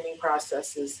the screening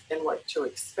processes and what to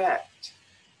expect.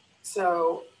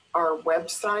 So our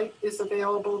website is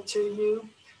available to you.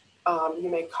 You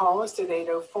may call us at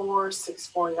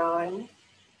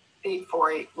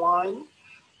 804-649-8481.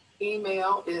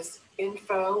 Email is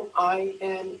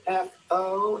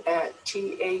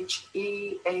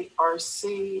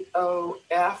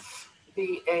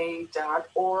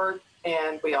info@thearcofva.org.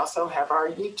 And we also have our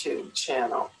YouTube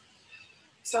channel.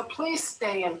 So please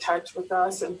stay in touch with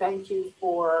us, and thank you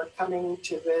for coming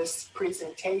to this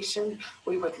presentation.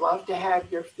 We would love to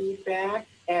have your feedback,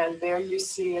 And there you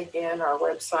see again our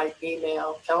website,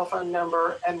 email, telephone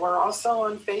number, and we're also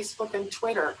on Facebook and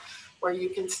Twitter where you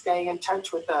can stay in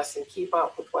touch with us and keep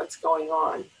up with what's going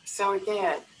on. So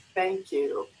again, thank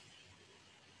you.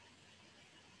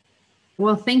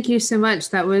 Well, thank you so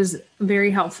much. That was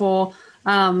very helpful.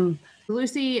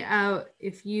 Lucy,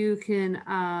 if you can,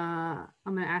 I'm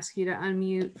going to ask you to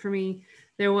unmute for me.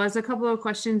 There was a couple of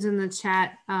questions in the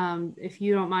chat, if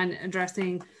you don't mind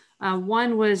addressing.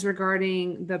 One was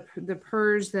regarding the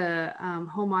PERS, the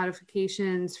home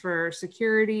modifications for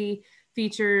security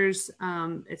features.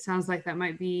 It sounds like that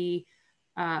might be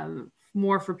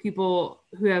more for people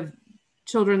who have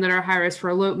children that are high risk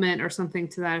for elopement or something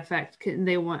to that effect.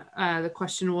 The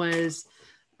question was,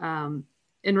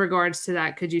 in regards to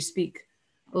that, could you speak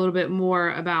a little bit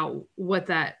more about what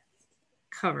that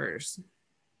covers?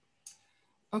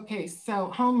 Okay, so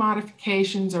home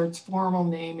modifications, or its formal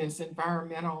name is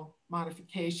environmental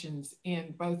modifications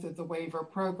in both of the waiver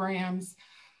programs.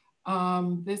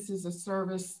 This is a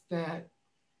service that,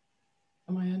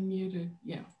 am I unmuted?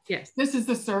 Yeah. Yes. This is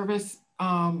the service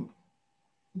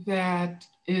that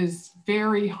is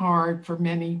very hard for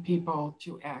many people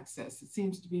to access. It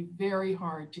seems to be very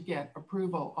hard to get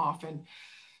approval often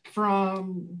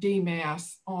from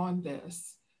DMAS on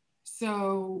this.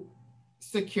 So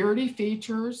security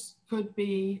features could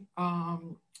be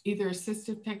either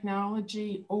assistive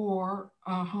technology or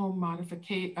a home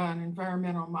modification, an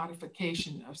environmental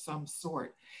modification of some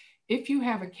sort. If you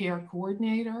have a care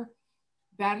coordinator,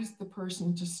 that is the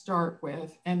person to start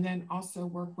with, and then also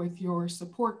work with your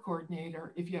support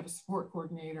coordinator if you have a support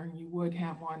coordinator, and you would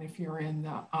have one if you're in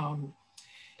the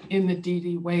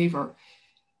DD waiver.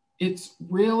 It's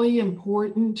really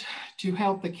important to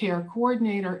help the care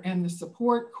coordinator and the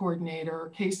support coordinator or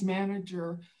case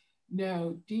manager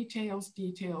know details,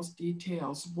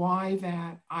 why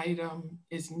that item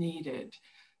is needed.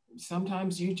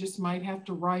 Sometimes you just might have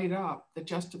to write up the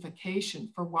justification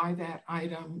for why that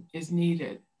item is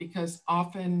needed, because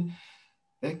often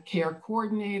the care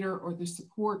coordinator or the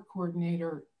support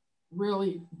coordinator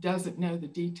really doesn't know the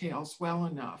details well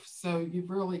enough. So you've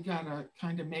really got to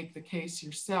kind of make the case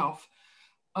yourself.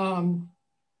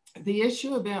 The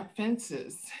issue about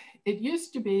fences, it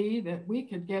used to be that we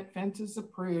could get fences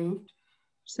approved.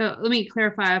 So let me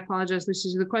clarify, I apologize,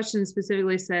 Lucy. The question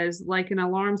specifically says, like an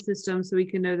alarm system, so we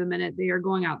can know the minute they are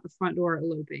going out the front door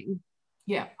eloping.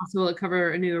 Yeah. Also, will it cover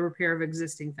a new or repair of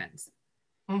existing fence?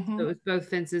 Mm-hmm. So it's both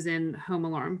fences and home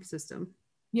alarm system.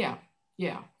 Yeah,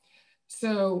 yeah.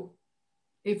 So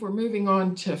if we're moving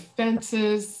on to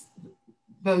fences,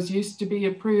 those used to be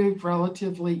approved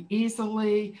relatively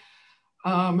easily.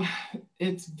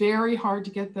 It's very hard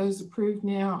to get those approved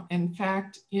now. In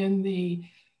fact, in the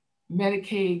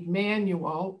Medicaid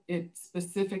manual, it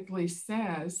specifically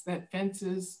says that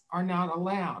fences are not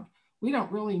allowed. We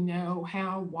don't really know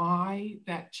why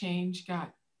that change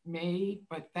got made,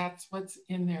 but that's what's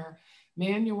in their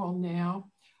manual now.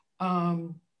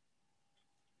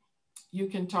 You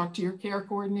can talk to your care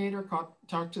coordinator,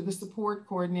 talk to the support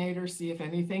coordinator, see if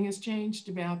anything has changed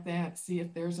about that, see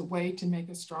if there's a way to make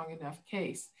a strong enough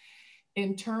case.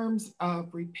 In terms of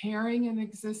repairing an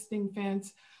existing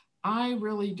fence, I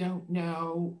really don't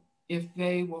know if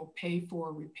they will pay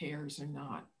for repairs or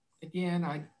not. Again,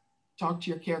 I talk to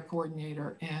your care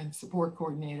coordinator and support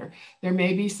coordinator. There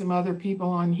may be some other people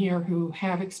on here who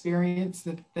have experience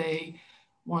that they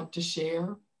want to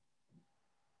share.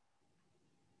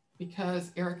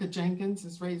 Because Erica Jenkins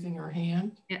is raising her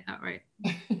hand. Yeah, right.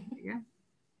 Yeah.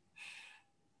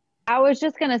 I was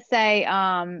just going to say,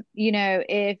 you know,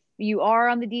 if you are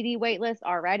on the DD waitlist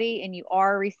already and you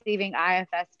are receiving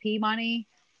IFSP money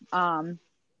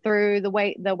through the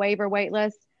waiver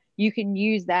waitlist, you can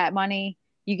use that money.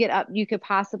 You could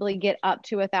possibly get up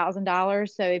to $1,000.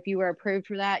 So if you were approved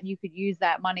for that, you could use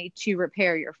that money to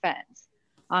repair your fence.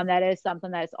 That is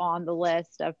something that's on the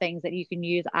list of things that you can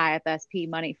use IFSP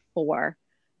money for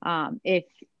if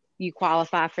you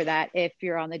qualify for that, if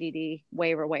you're on the DD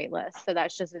waiver wait list. So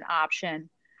that's just an option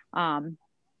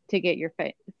to get your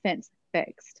fence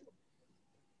fixed.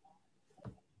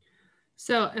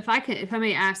 So if I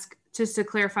may ask, just to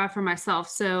clarify for myself.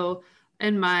 So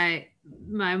in my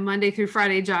Monday through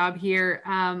Friday job here,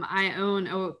 I'm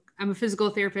a physical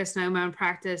therapist and I own my own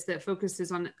practice that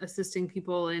focuses on assisting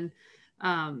people in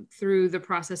through the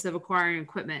process of acquiring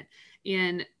equipment.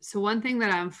 And so one thing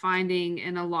that I'm finding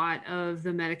in a lot of the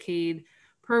Medicaid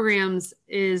programs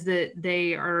is that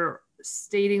they are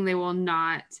stating they will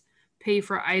not pay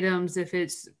for items if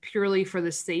it's purely for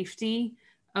the safety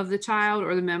of the child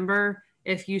or the member.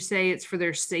 If you say it's for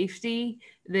their safety,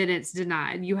 then it's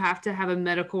denied. You have to have a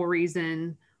medical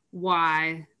reason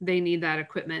why they need that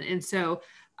equipment. And so,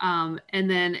 and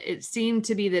then it seemed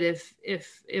to be that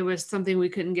if it was something we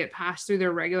couldn't get passed through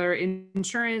their regular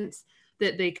insurance,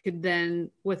 that they could then,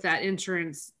 with that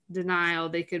insurance denial,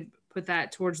 they could put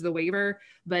that towards the waiver.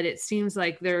 But it seems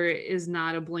like there is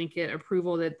not a blanket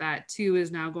approval, that too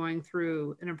is now going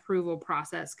through an approval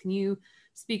process. Can you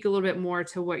speak a little bit more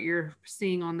to what you're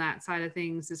seeing on that side of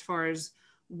things as far as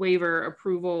waiver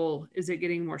approval? Is it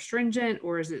getting more stringent,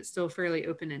 or is it still fairly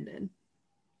open-ended?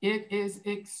 It is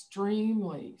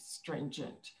extremely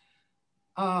stringent.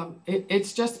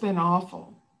 It's just been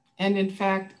awful. And in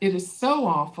fact, it is so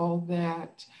awful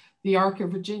that the ARC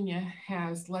of Virginia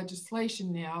has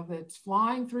legislation now that's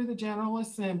flying through the General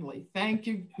Assembly. Thank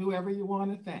you, whoever you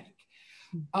want to thank.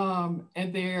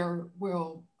 And there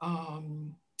will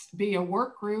be a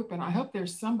work group, and I hope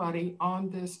there's somebody on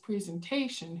this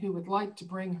presentation who would like to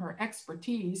bring her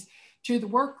expertise to the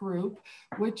work group,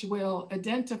 which will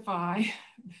identify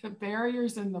the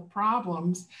barriers and the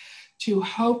problems to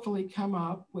hopefully come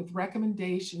up with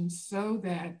recommendations so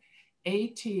that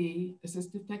AT,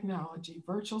 assistive technology,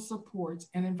 virtual supports,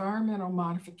 and environmental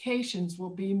modifications will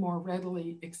be more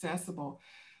readily accessible.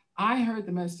 I heard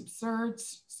the most absurd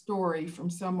story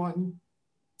from someone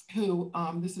who,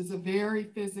 this is a very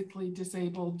physically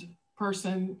disabled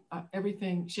person,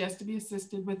 everything, she has to be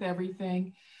assisted with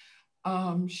everything.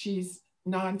 She's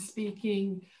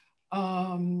non-speaking.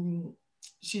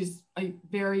 She's a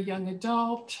very young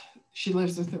adult. She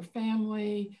lives with her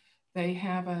family. They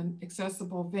have an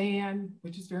accessible van,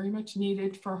 which is very much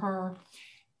needed for her.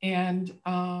 And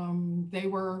they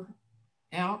were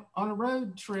out on a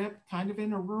road trip, kind of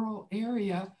in a rural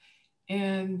area,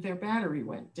 and their battery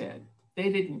went dead. They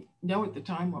didn't know at the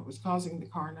time what was causing the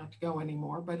car not to go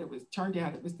anymore, but turned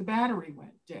out it was the battery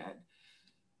went dead.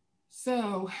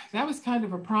 So that was kind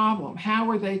of a problem. How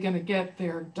were they going to get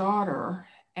their daughter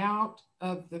out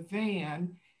of the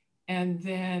van and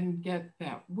then get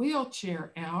that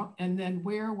wheelchair out? And then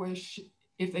where was she,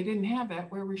 if they didn't have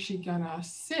that, where was she going to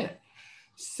sit?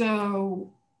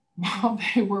 So while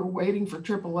they were waiting for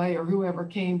AAA or whoever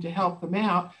came to help them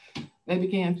out, they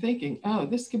began thinking, oh,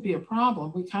 this could be a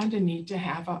problem. We kind of need to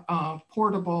have a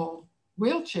portable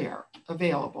wheelchair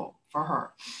available for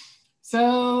her.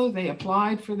 So they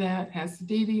applied for that, has the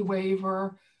DD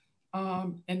waiver,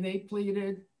 and they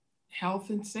pleaded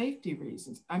health and safety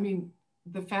reasons. I mean,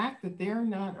 the fact that they're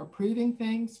not approving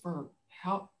things for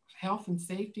health and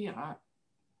safety,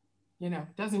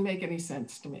 doesn't make any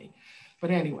sense to me.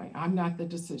 But anyway, I'm not the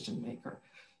decision maker.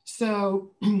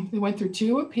 So they went through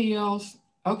 2 appeals.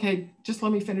 Okay, just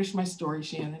let me finish my story,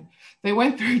 Shannon. They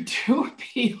went through 2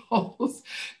 appeals,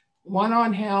 one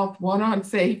on health, one on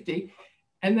safety.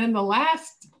 And then the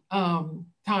last time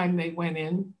they went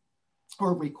in,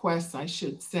 or requests, I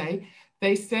should say,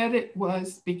 they said it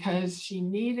was because she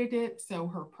needed it so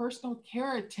her personal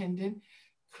care attendant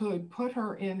could put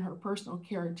her in her personal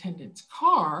care attendant's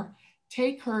car,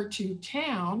 take her to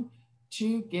town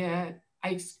to get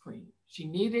ice cream. She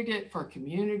needed it for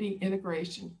community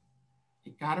integration.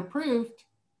 It got approved.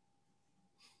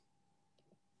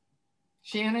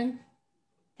 Shannon?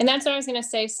 And that's what I was going to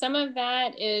say. Some of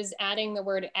that is adding the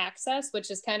word access, which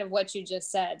is kind of what you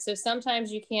just said. So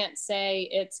sometimes you can't say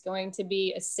it's going to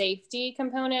be a safety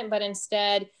component, but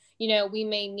instead, we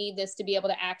may need this to be able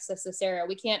to access this area.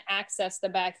 We can't access the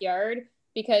backyard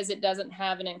because it doesn't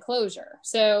have an enclosure.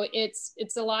 So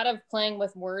it's a lot of playing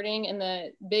with wording. And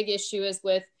the big issue is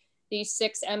with these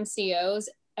 6 MCOs,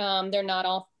 they're not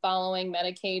all following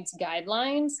Medicaid's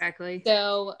guidelines. Exactly.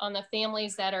 So on the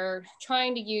families that are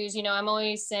trying to use, I'm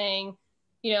always saying,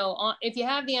 if you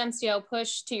have the MCO,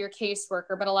 push to your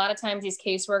caseworker, but a lot of times these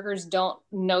caseworkers don't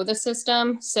know the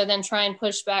system. So then try and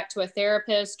push back to a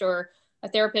therapist or a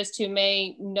therapist who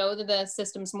may know the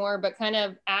systems more, but kind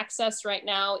of access right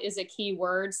now is a key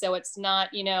word. So it's not,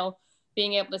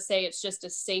 being able to say it's just a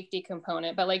safety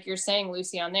component, but like you're saying,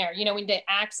 Lucy, on there, we need to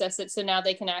access it. So now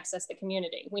they can access the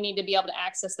community. We need to be able to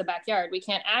access the backyard. We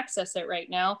can't access it right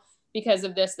now because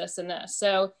of this, this, and this.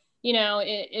 So,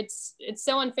 it's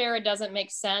so unfair. It doesn't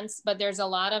make sense, but there's a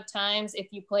lot of times if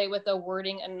you play with the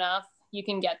wording enough, you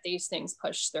can get these things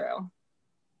pushed through.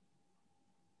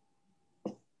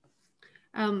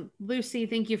 Lucy,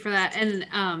 thank you for that.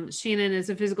 And Shannon is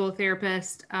a physical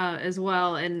therapist as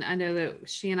well. And I know that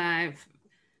she and I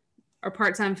are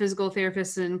part-time physical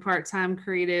therapists and part-time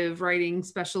creative writing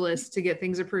specialists to get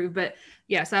things approved. But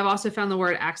yes, I've also found the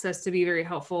word access to be very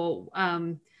helpful.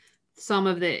 Some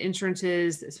of the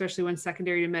insurances, especially when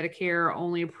secondary to Medicare, are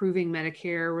only approving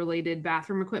Medicare related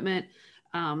bathroom equipment.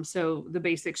 So the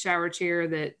basic shower chair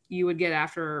that you would get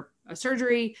after a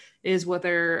surgery is what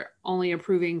they're only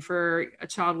approving for a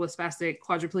child with spastic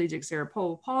quadriplegic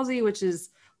cerebral palsy, which is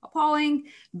appalling.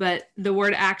 But the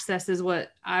word access is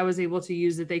what I was able to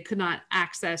use, that they could not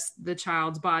access the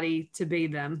child's body to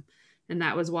bathe them. And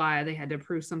that was why they had to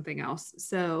approve something else.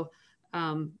 So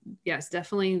yes,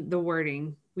 definitely the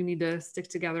wording. We need to stick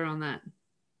together on that.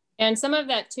 And some of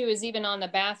that too is even on the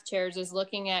bath chairs is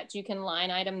looking at, you can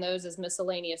line item those as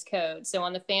miscellaneous codes. So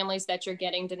on the families that you're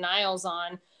getting denials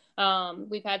on,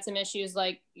 we've had some issues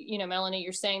like, you know, Melanie,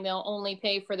 you're saying they'll only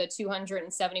pay for the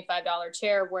 $275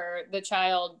 chair where the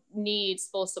child needs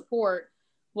full support.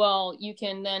 Well, you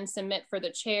can then submit for the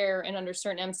chair, and under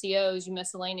certain MCOs, you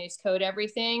miscellaneous code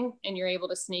everything and you're able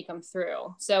to sneak them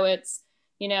through. So it's,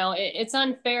 you know, it's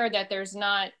unfair that there's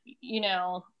not, you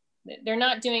know, they're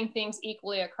not doing things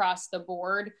equally across the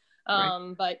board.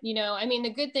 Right. But, you know, I mean, the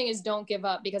good thing is don't give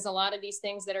up, because a lot of these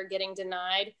things that are getting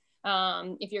denied,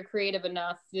 if you're creative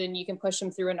enough, then you can push them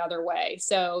through another way.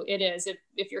 So it is,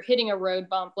 if you're hitting a road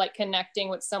bump, like connecting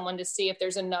with someone to see if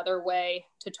there's another way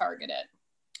to target it.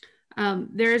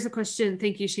 There is a question.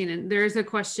 Thank you, Shannon. There is a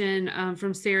question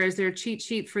from Sarah. Is there a cheat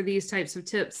sheet for these types of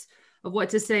tips of what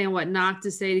to say and what not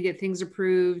to say to get things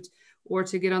approved or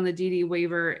to get on the DD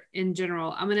waiver in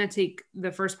general? I'm going to take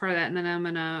the first part of that and then I'm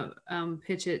going to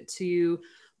pitch it to you,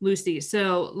 Lucy.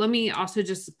 So let me also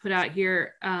just put out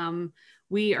here,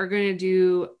 we are going to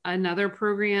do another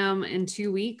program in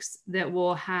 2 weeks that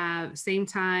will have same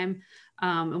time,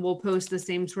 and we'll post the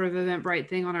same sort of Eventbrite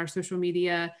thing on our social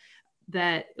media,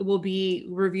 that will be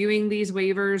reviewing these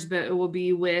waivers, but it will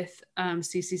be with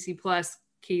CCC Plus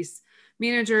case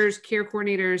managers, care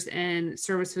coordinators, and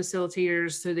service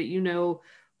facilitators, so that, you know,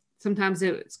 sometimes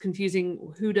it's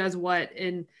confusing who does what,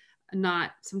 and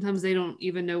not, sometimes they don't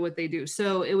even know what they do.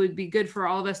 So it would be good for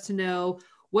all of us to know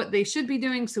what they should be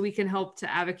doing so we can help to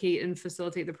advocate and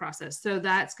facilitate the process. So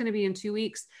that's going to be in 2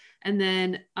 weeks. And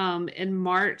then in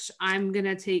March, I'm going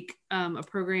to take a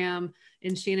program,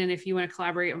 and Shannon, if you want to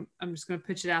collaborate, I'm just going to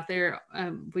pitch it out there.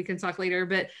 We can talk later,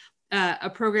 but a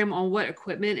program on what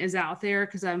equipment is out there,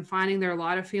 because I'm finding there are a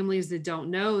lot of families that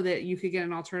don't know that you could get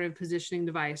an alternative positioning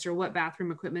device, or what bathroom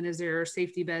equipment is there, or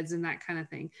safety beds and that kind of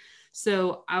thing.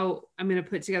 So I'm going to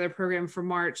put together a program for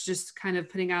March, just kind of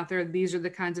putting out there, these are the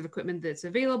kinds of equipment that's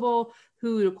available,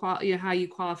 who to you know, how you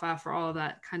qualify for all of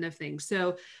that kind of thing.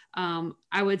 So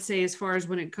I would say, as far as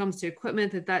when it comes to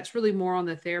equipment, that's really more on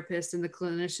the therapists and the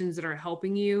clinicians that are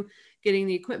helping you getting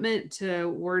the equipment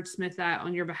to wordsmith that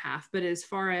on your behalf. But as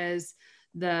far as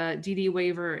the DD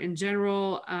waiver in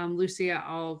general, Lucia,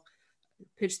 I'll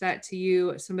pitch that to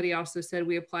you. Somebody also said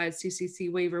we applied CCC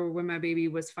waiver when my baby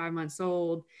was 5 months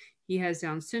old. He has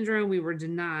Down syndrome. We were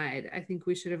denied. I think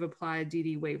we should have applied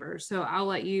DD waiver. So I'll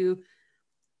let you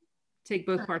take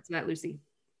both parts of that, Lucy.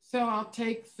 So I'll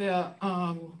take the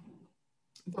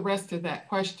rest of that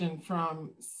question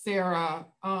from Sarah.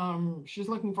 She's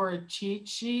looking for a cheat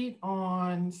sheet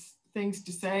on things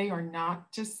to say or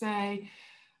not to say.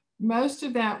 Most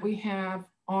of that we have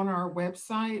on our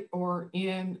website or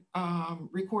in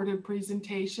recorded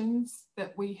presentations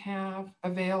that we have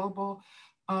available.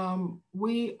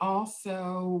 We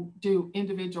also do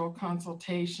individual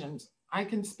consultations. I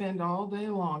can spend all day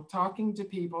long talking to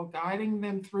people, guiding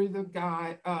them through the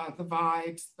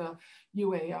vibes, the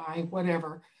UAI,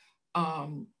 whatever,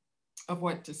 of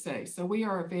what to say. So we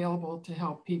are available to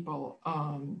help people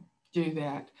do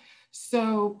that.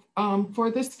 So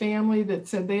for this family that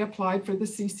said they applied for the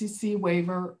CCC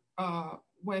waiver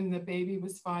when the baby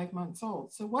was 5 months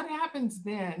old. So what happens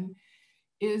then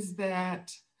is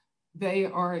that they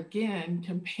are again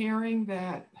comparing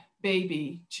that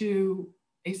baby to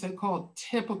a so-called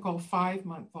typical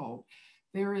 5-month-old.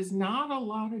 There is not a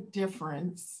lot of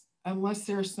difference unless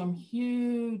there's some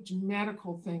huge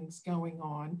medical things going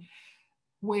on,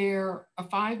 where a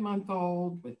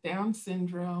 5-month-old with Down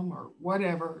syndrome or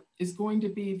whatever is going to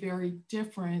be very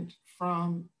different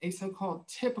from a so-called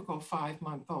typical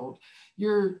 5-month-old.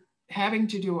 You're having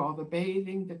to do all the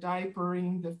bathing, the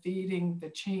diapering, the feeding, the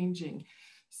changing.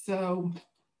 So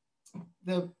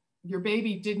your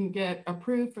baby didn't get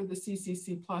approved for the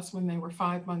CCC Plus when they were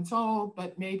 5 months old,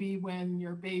 but maybe when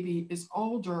your baby is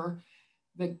older,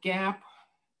 the gap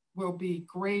will be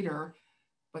greater,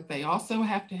 but they also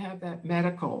have to have that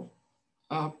medical,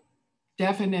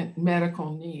 definite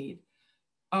medical need.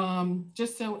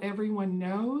 Just so everyone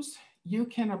knows, you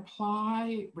can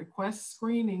apply, request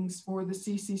screenings for the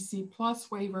CCC Plus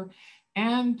waiver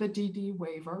and the DD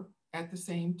waiver at the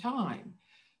same time.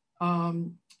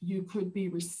 You could be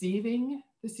receiving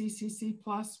the CCC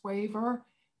Plus waiver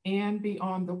and be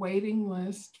on the waiting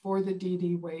list for the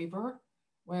DD waiver.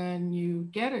 when you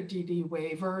get a DD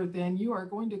waiver, then you are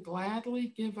going to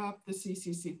gladly give up the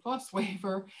CCC Plus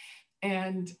waiver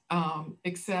and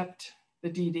accept the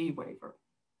DD waiver.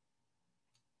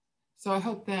 So I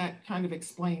hope that kind of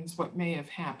explains what may have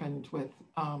happened with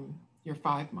your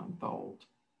 5-month-old.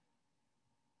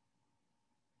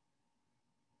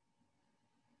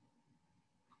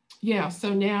 Yeah,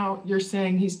 so now you're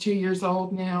saying he's 2 years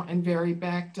old now and very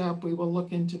backed up. We will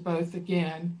look into both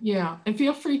again. Yeah, and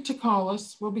feel free to call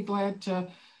us. We'll be glad to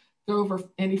go over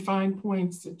any fine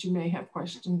points that you may have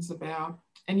questions about.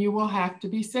 And you will have to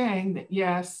be saying that,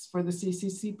 yes, for the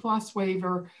CCC Plus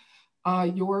waiver,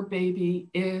 your baby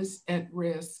is at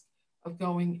risk of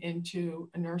going into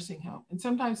a nursing home. And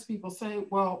sometimes people say,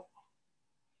 well,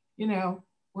 you know,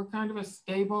 we're kind of a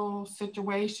stable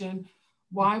situation.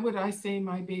 Why would I say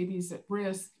my baby's at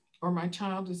risk or my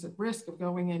child is at risk of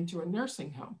going into a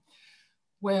nursing home?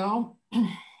 Well,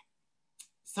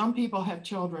 some people have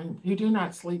children who do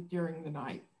not sleep during the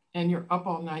night and you're up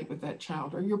all night with that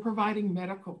child, or you're providing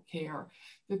medical care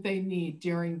that they need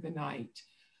during the night.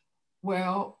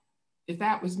 Well, if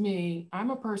that was me,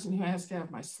 I'm a person who has to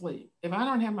have my sleep. If I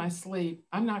don't have my sleep,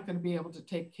 I'm not going to be able to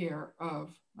take care of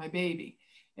my baby.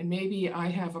 And maybe I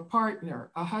have a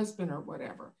partner, a husband or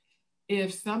whatever.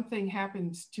 If something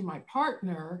happens to my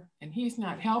partner and he's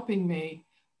not helping me,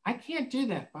 I can't do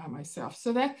that by myself.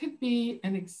 So that could be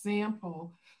an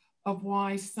example of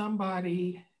why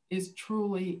somebody is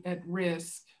truly at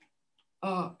risk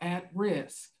of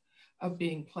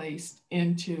being placed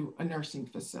into a nursing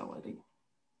facility.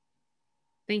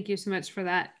 Thank you so much for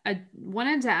that. I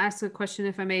wanted to ask a question,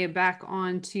 if I may, back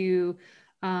on to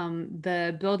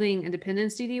the building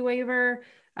independence DD waiver.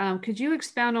 Could you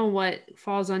expound on what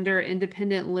falls under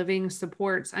independent living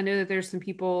supports? I know that there's some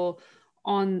people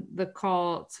on the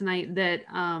call tonight that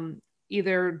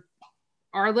either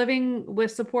are living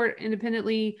with support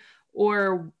independently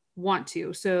or want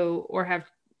to, or have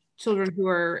children who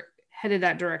are headed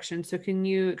that direction. So can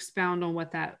you expound on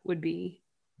what that would be?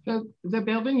 So the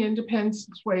building independence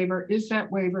waiver is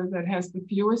that waiver that has the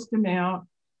fewest amount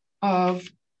of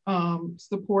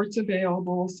supports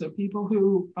available. So people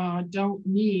who don't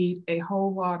need a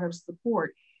whole lot of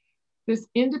support. This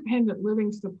independent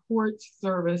living support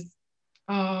service,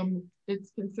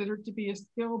 it's considered to be a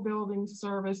skill building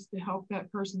service to help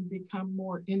that person become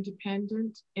more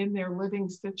independent in their living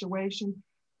situation.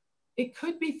 It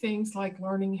could be things like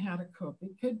learning how to cook.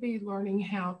 It could be learning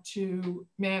how to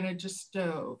manage a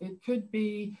stove. It could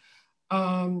be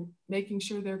making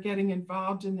sure they're getting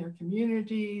involved in their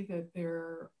community, that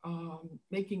they're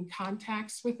making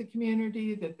contacts with the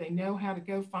community, that they know how to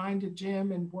go find a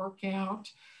gym and work out,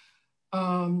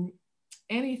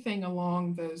 anything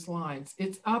along those lines.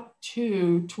 It's up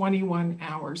to 21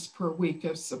 hours per week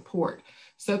of support.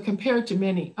 So compared to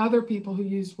many other people who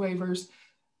use waivers,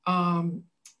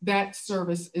 that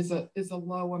service is a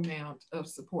low amount of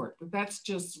support, but that's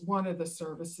just one of the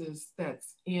services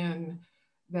that's in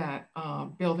that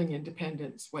building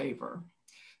independence waiver.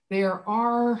 They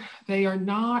are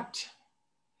not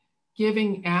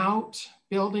giving out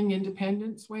building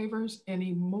independence waivers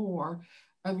anymore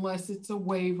unless it's a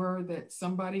waiver that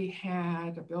somebody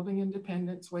had, a building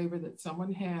independence waiver that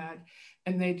someone had,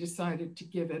 and they decided to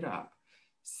give it up.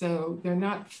 So they're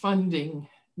not funding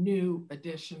new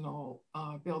additional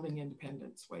building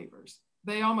independence waivers.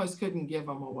 They almost couldn't give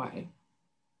them away.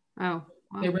 Oh,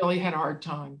 wow. They really had a hard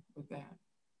time with that.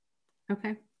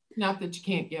 Okay. Not that you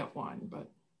can't get one, but.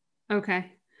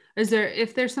 Okay.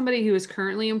 If there's somebody who is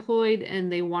currently employed and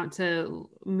they want to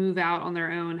move out on their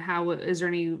own, is there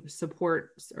any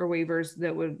support or waivers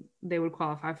that they would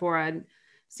qualify for? I'd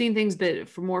seen things, but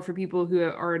for people who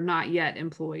are not yet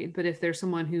employed. But if there's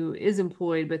someone who is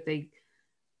employed, but they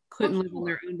couldn't live on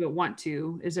their own but want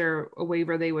to, is there a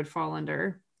waiver they would fall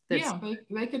under? Yeah,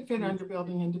 they could fit under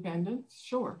building independence,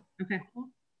 sure. Okay,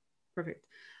 perfect.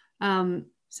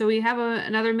 So we have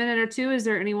another minute or two. Is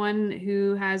there anyone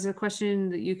who has a question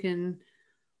that you can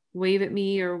wave at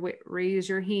me or raise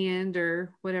your hand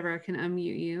or whatever? I can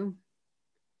unmute you.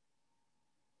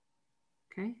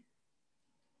 Okay.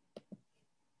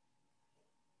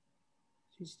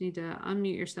 You just need to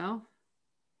unmute yourself.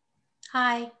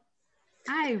 Hi.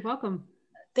 Hi, welcome.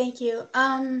 Thank you.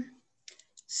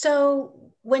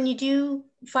 So when you do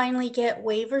finally get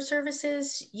waiver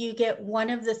services, you get one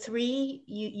of the three.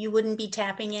 You wouldn't be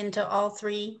tapping into all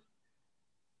three?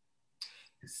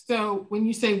 So when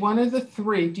you say one of the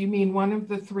three, do you mean one of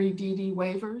the three DD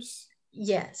waivers?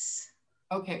 Yes.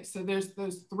 Okay, so there's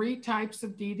those three types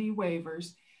of DD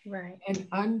waivers. Right. And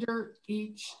under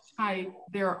each type,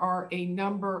 there are a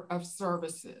number of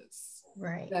services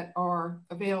that are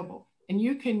available. and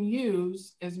you can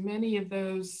use as many of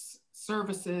those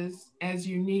services as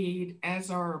you need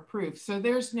as are approved. So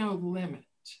there's no limit.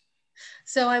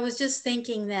 So I was just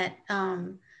thinking that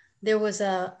there was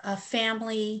a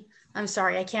family, I'm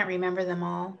sorry, I can't remember them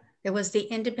all. There was the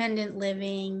independent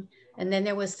living, and then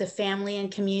there was the family and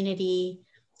community,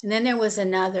 and then there was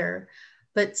another.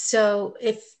 But so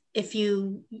if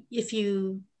you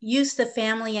use the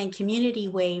family and community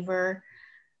waiver,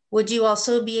 would you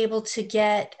also be able to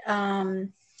get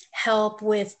help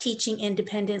with teaching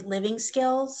independent living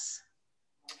skills?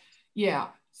 Yeah,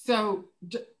 so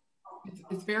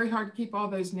it's very hard to keep all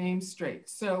those names straight.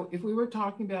 So if we were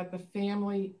talking about the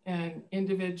family and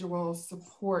individual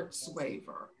supports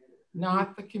waiver,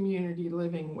 not the community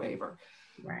living waiver.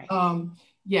 Right.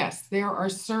 Yes, there are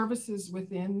services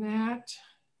within that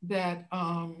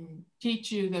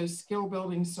teach you those skill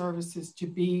building services to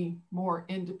be more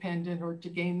independent or to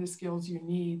gain the skills you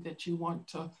need that you want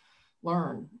to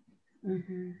learn.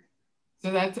 Mm-hmm.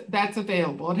 So that's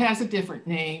available. It has a different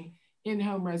name.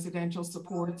 In-home residential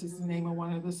supports is the name of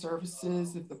one of the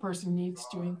services. If the person needs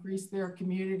to increase their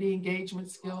community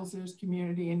engagement skills, there's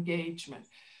community engagement.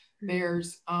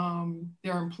 There's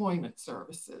their employment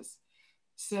services.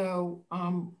 So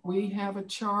we have a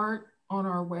chart on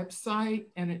our website,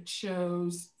 and it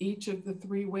shows each of the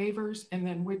 3 waivers and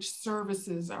then which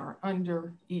services are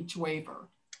under each waiver.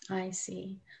 I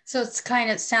see. So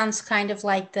sounds kind of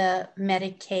like the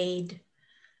Medicaid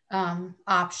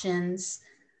options,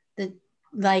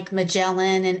 like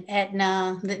Magellan and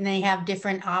Aetna, that they have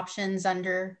different options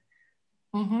under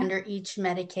each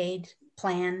Medicaid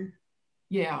plan.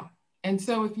 Yeah. And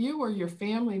so if you or your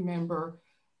family member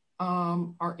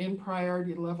are in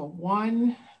priority level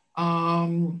 1,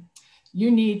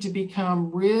 you need to become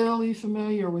really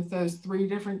familiar with those 3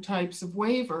 different types of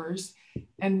waivers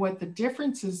and what the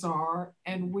differences are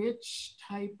and which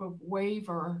type of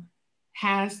waiver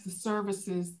has the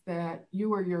services that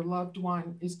you or your loved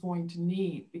one is going to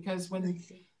need. Because when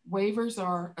waivers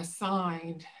are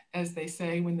assigned, as they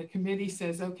say, when the committee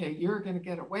says, okay, you're going to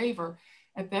get a waiver,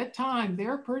 at that time,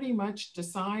 they're pretty much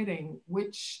deciding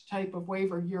which type of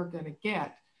waiver you're going to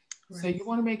get. Right. So you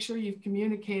want to make sure you've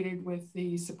communicated with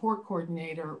the support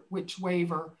coordinator which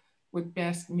waiver would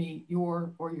best meet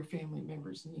your or your family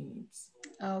member's needs.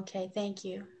 Okay, thank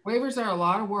you. Waivers are a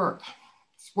lot of work.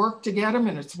 It's work to get them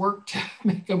and it's work to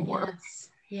make them work.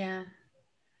 Yes. Yeah.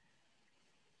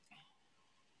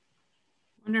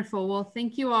 Wonderful. Well,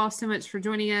 thank you all so much for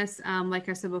joining us. Like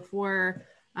I said before,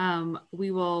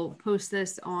 we will post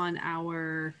this on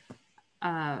our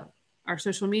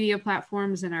social media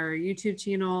platforms and our YouTube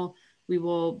channel. We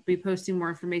will be posting more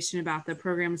information about the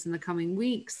programs in the coming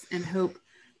weeks and hope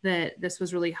that this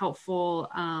was really helpful.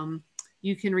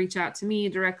 You can reach out to me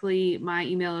directly. My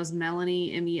email is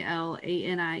Melanie,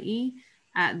 MELANIE,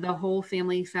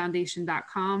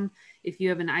 @thewholefamilyfoundation.com. If you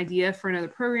have an idea for another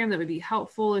program that would be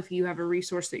helpful, if you have a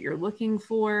resource that you're looking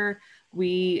for,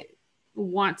 we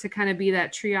want to kind of be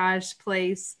that triage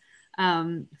place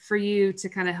for you to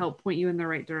kind of help point you in the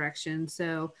right direction.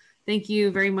 So thank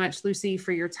you very much, Lucy,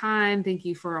 for your time. Thank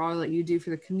you for all that you do for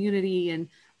the community and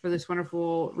for this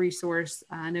wonderful resource.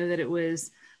 I know that it was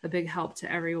a big help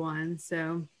to everyone.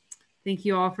 So thank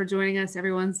you all for joining us.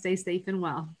 Everyone stay safe and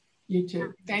well. You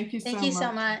too. Thank you so much. Thank you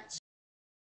so much.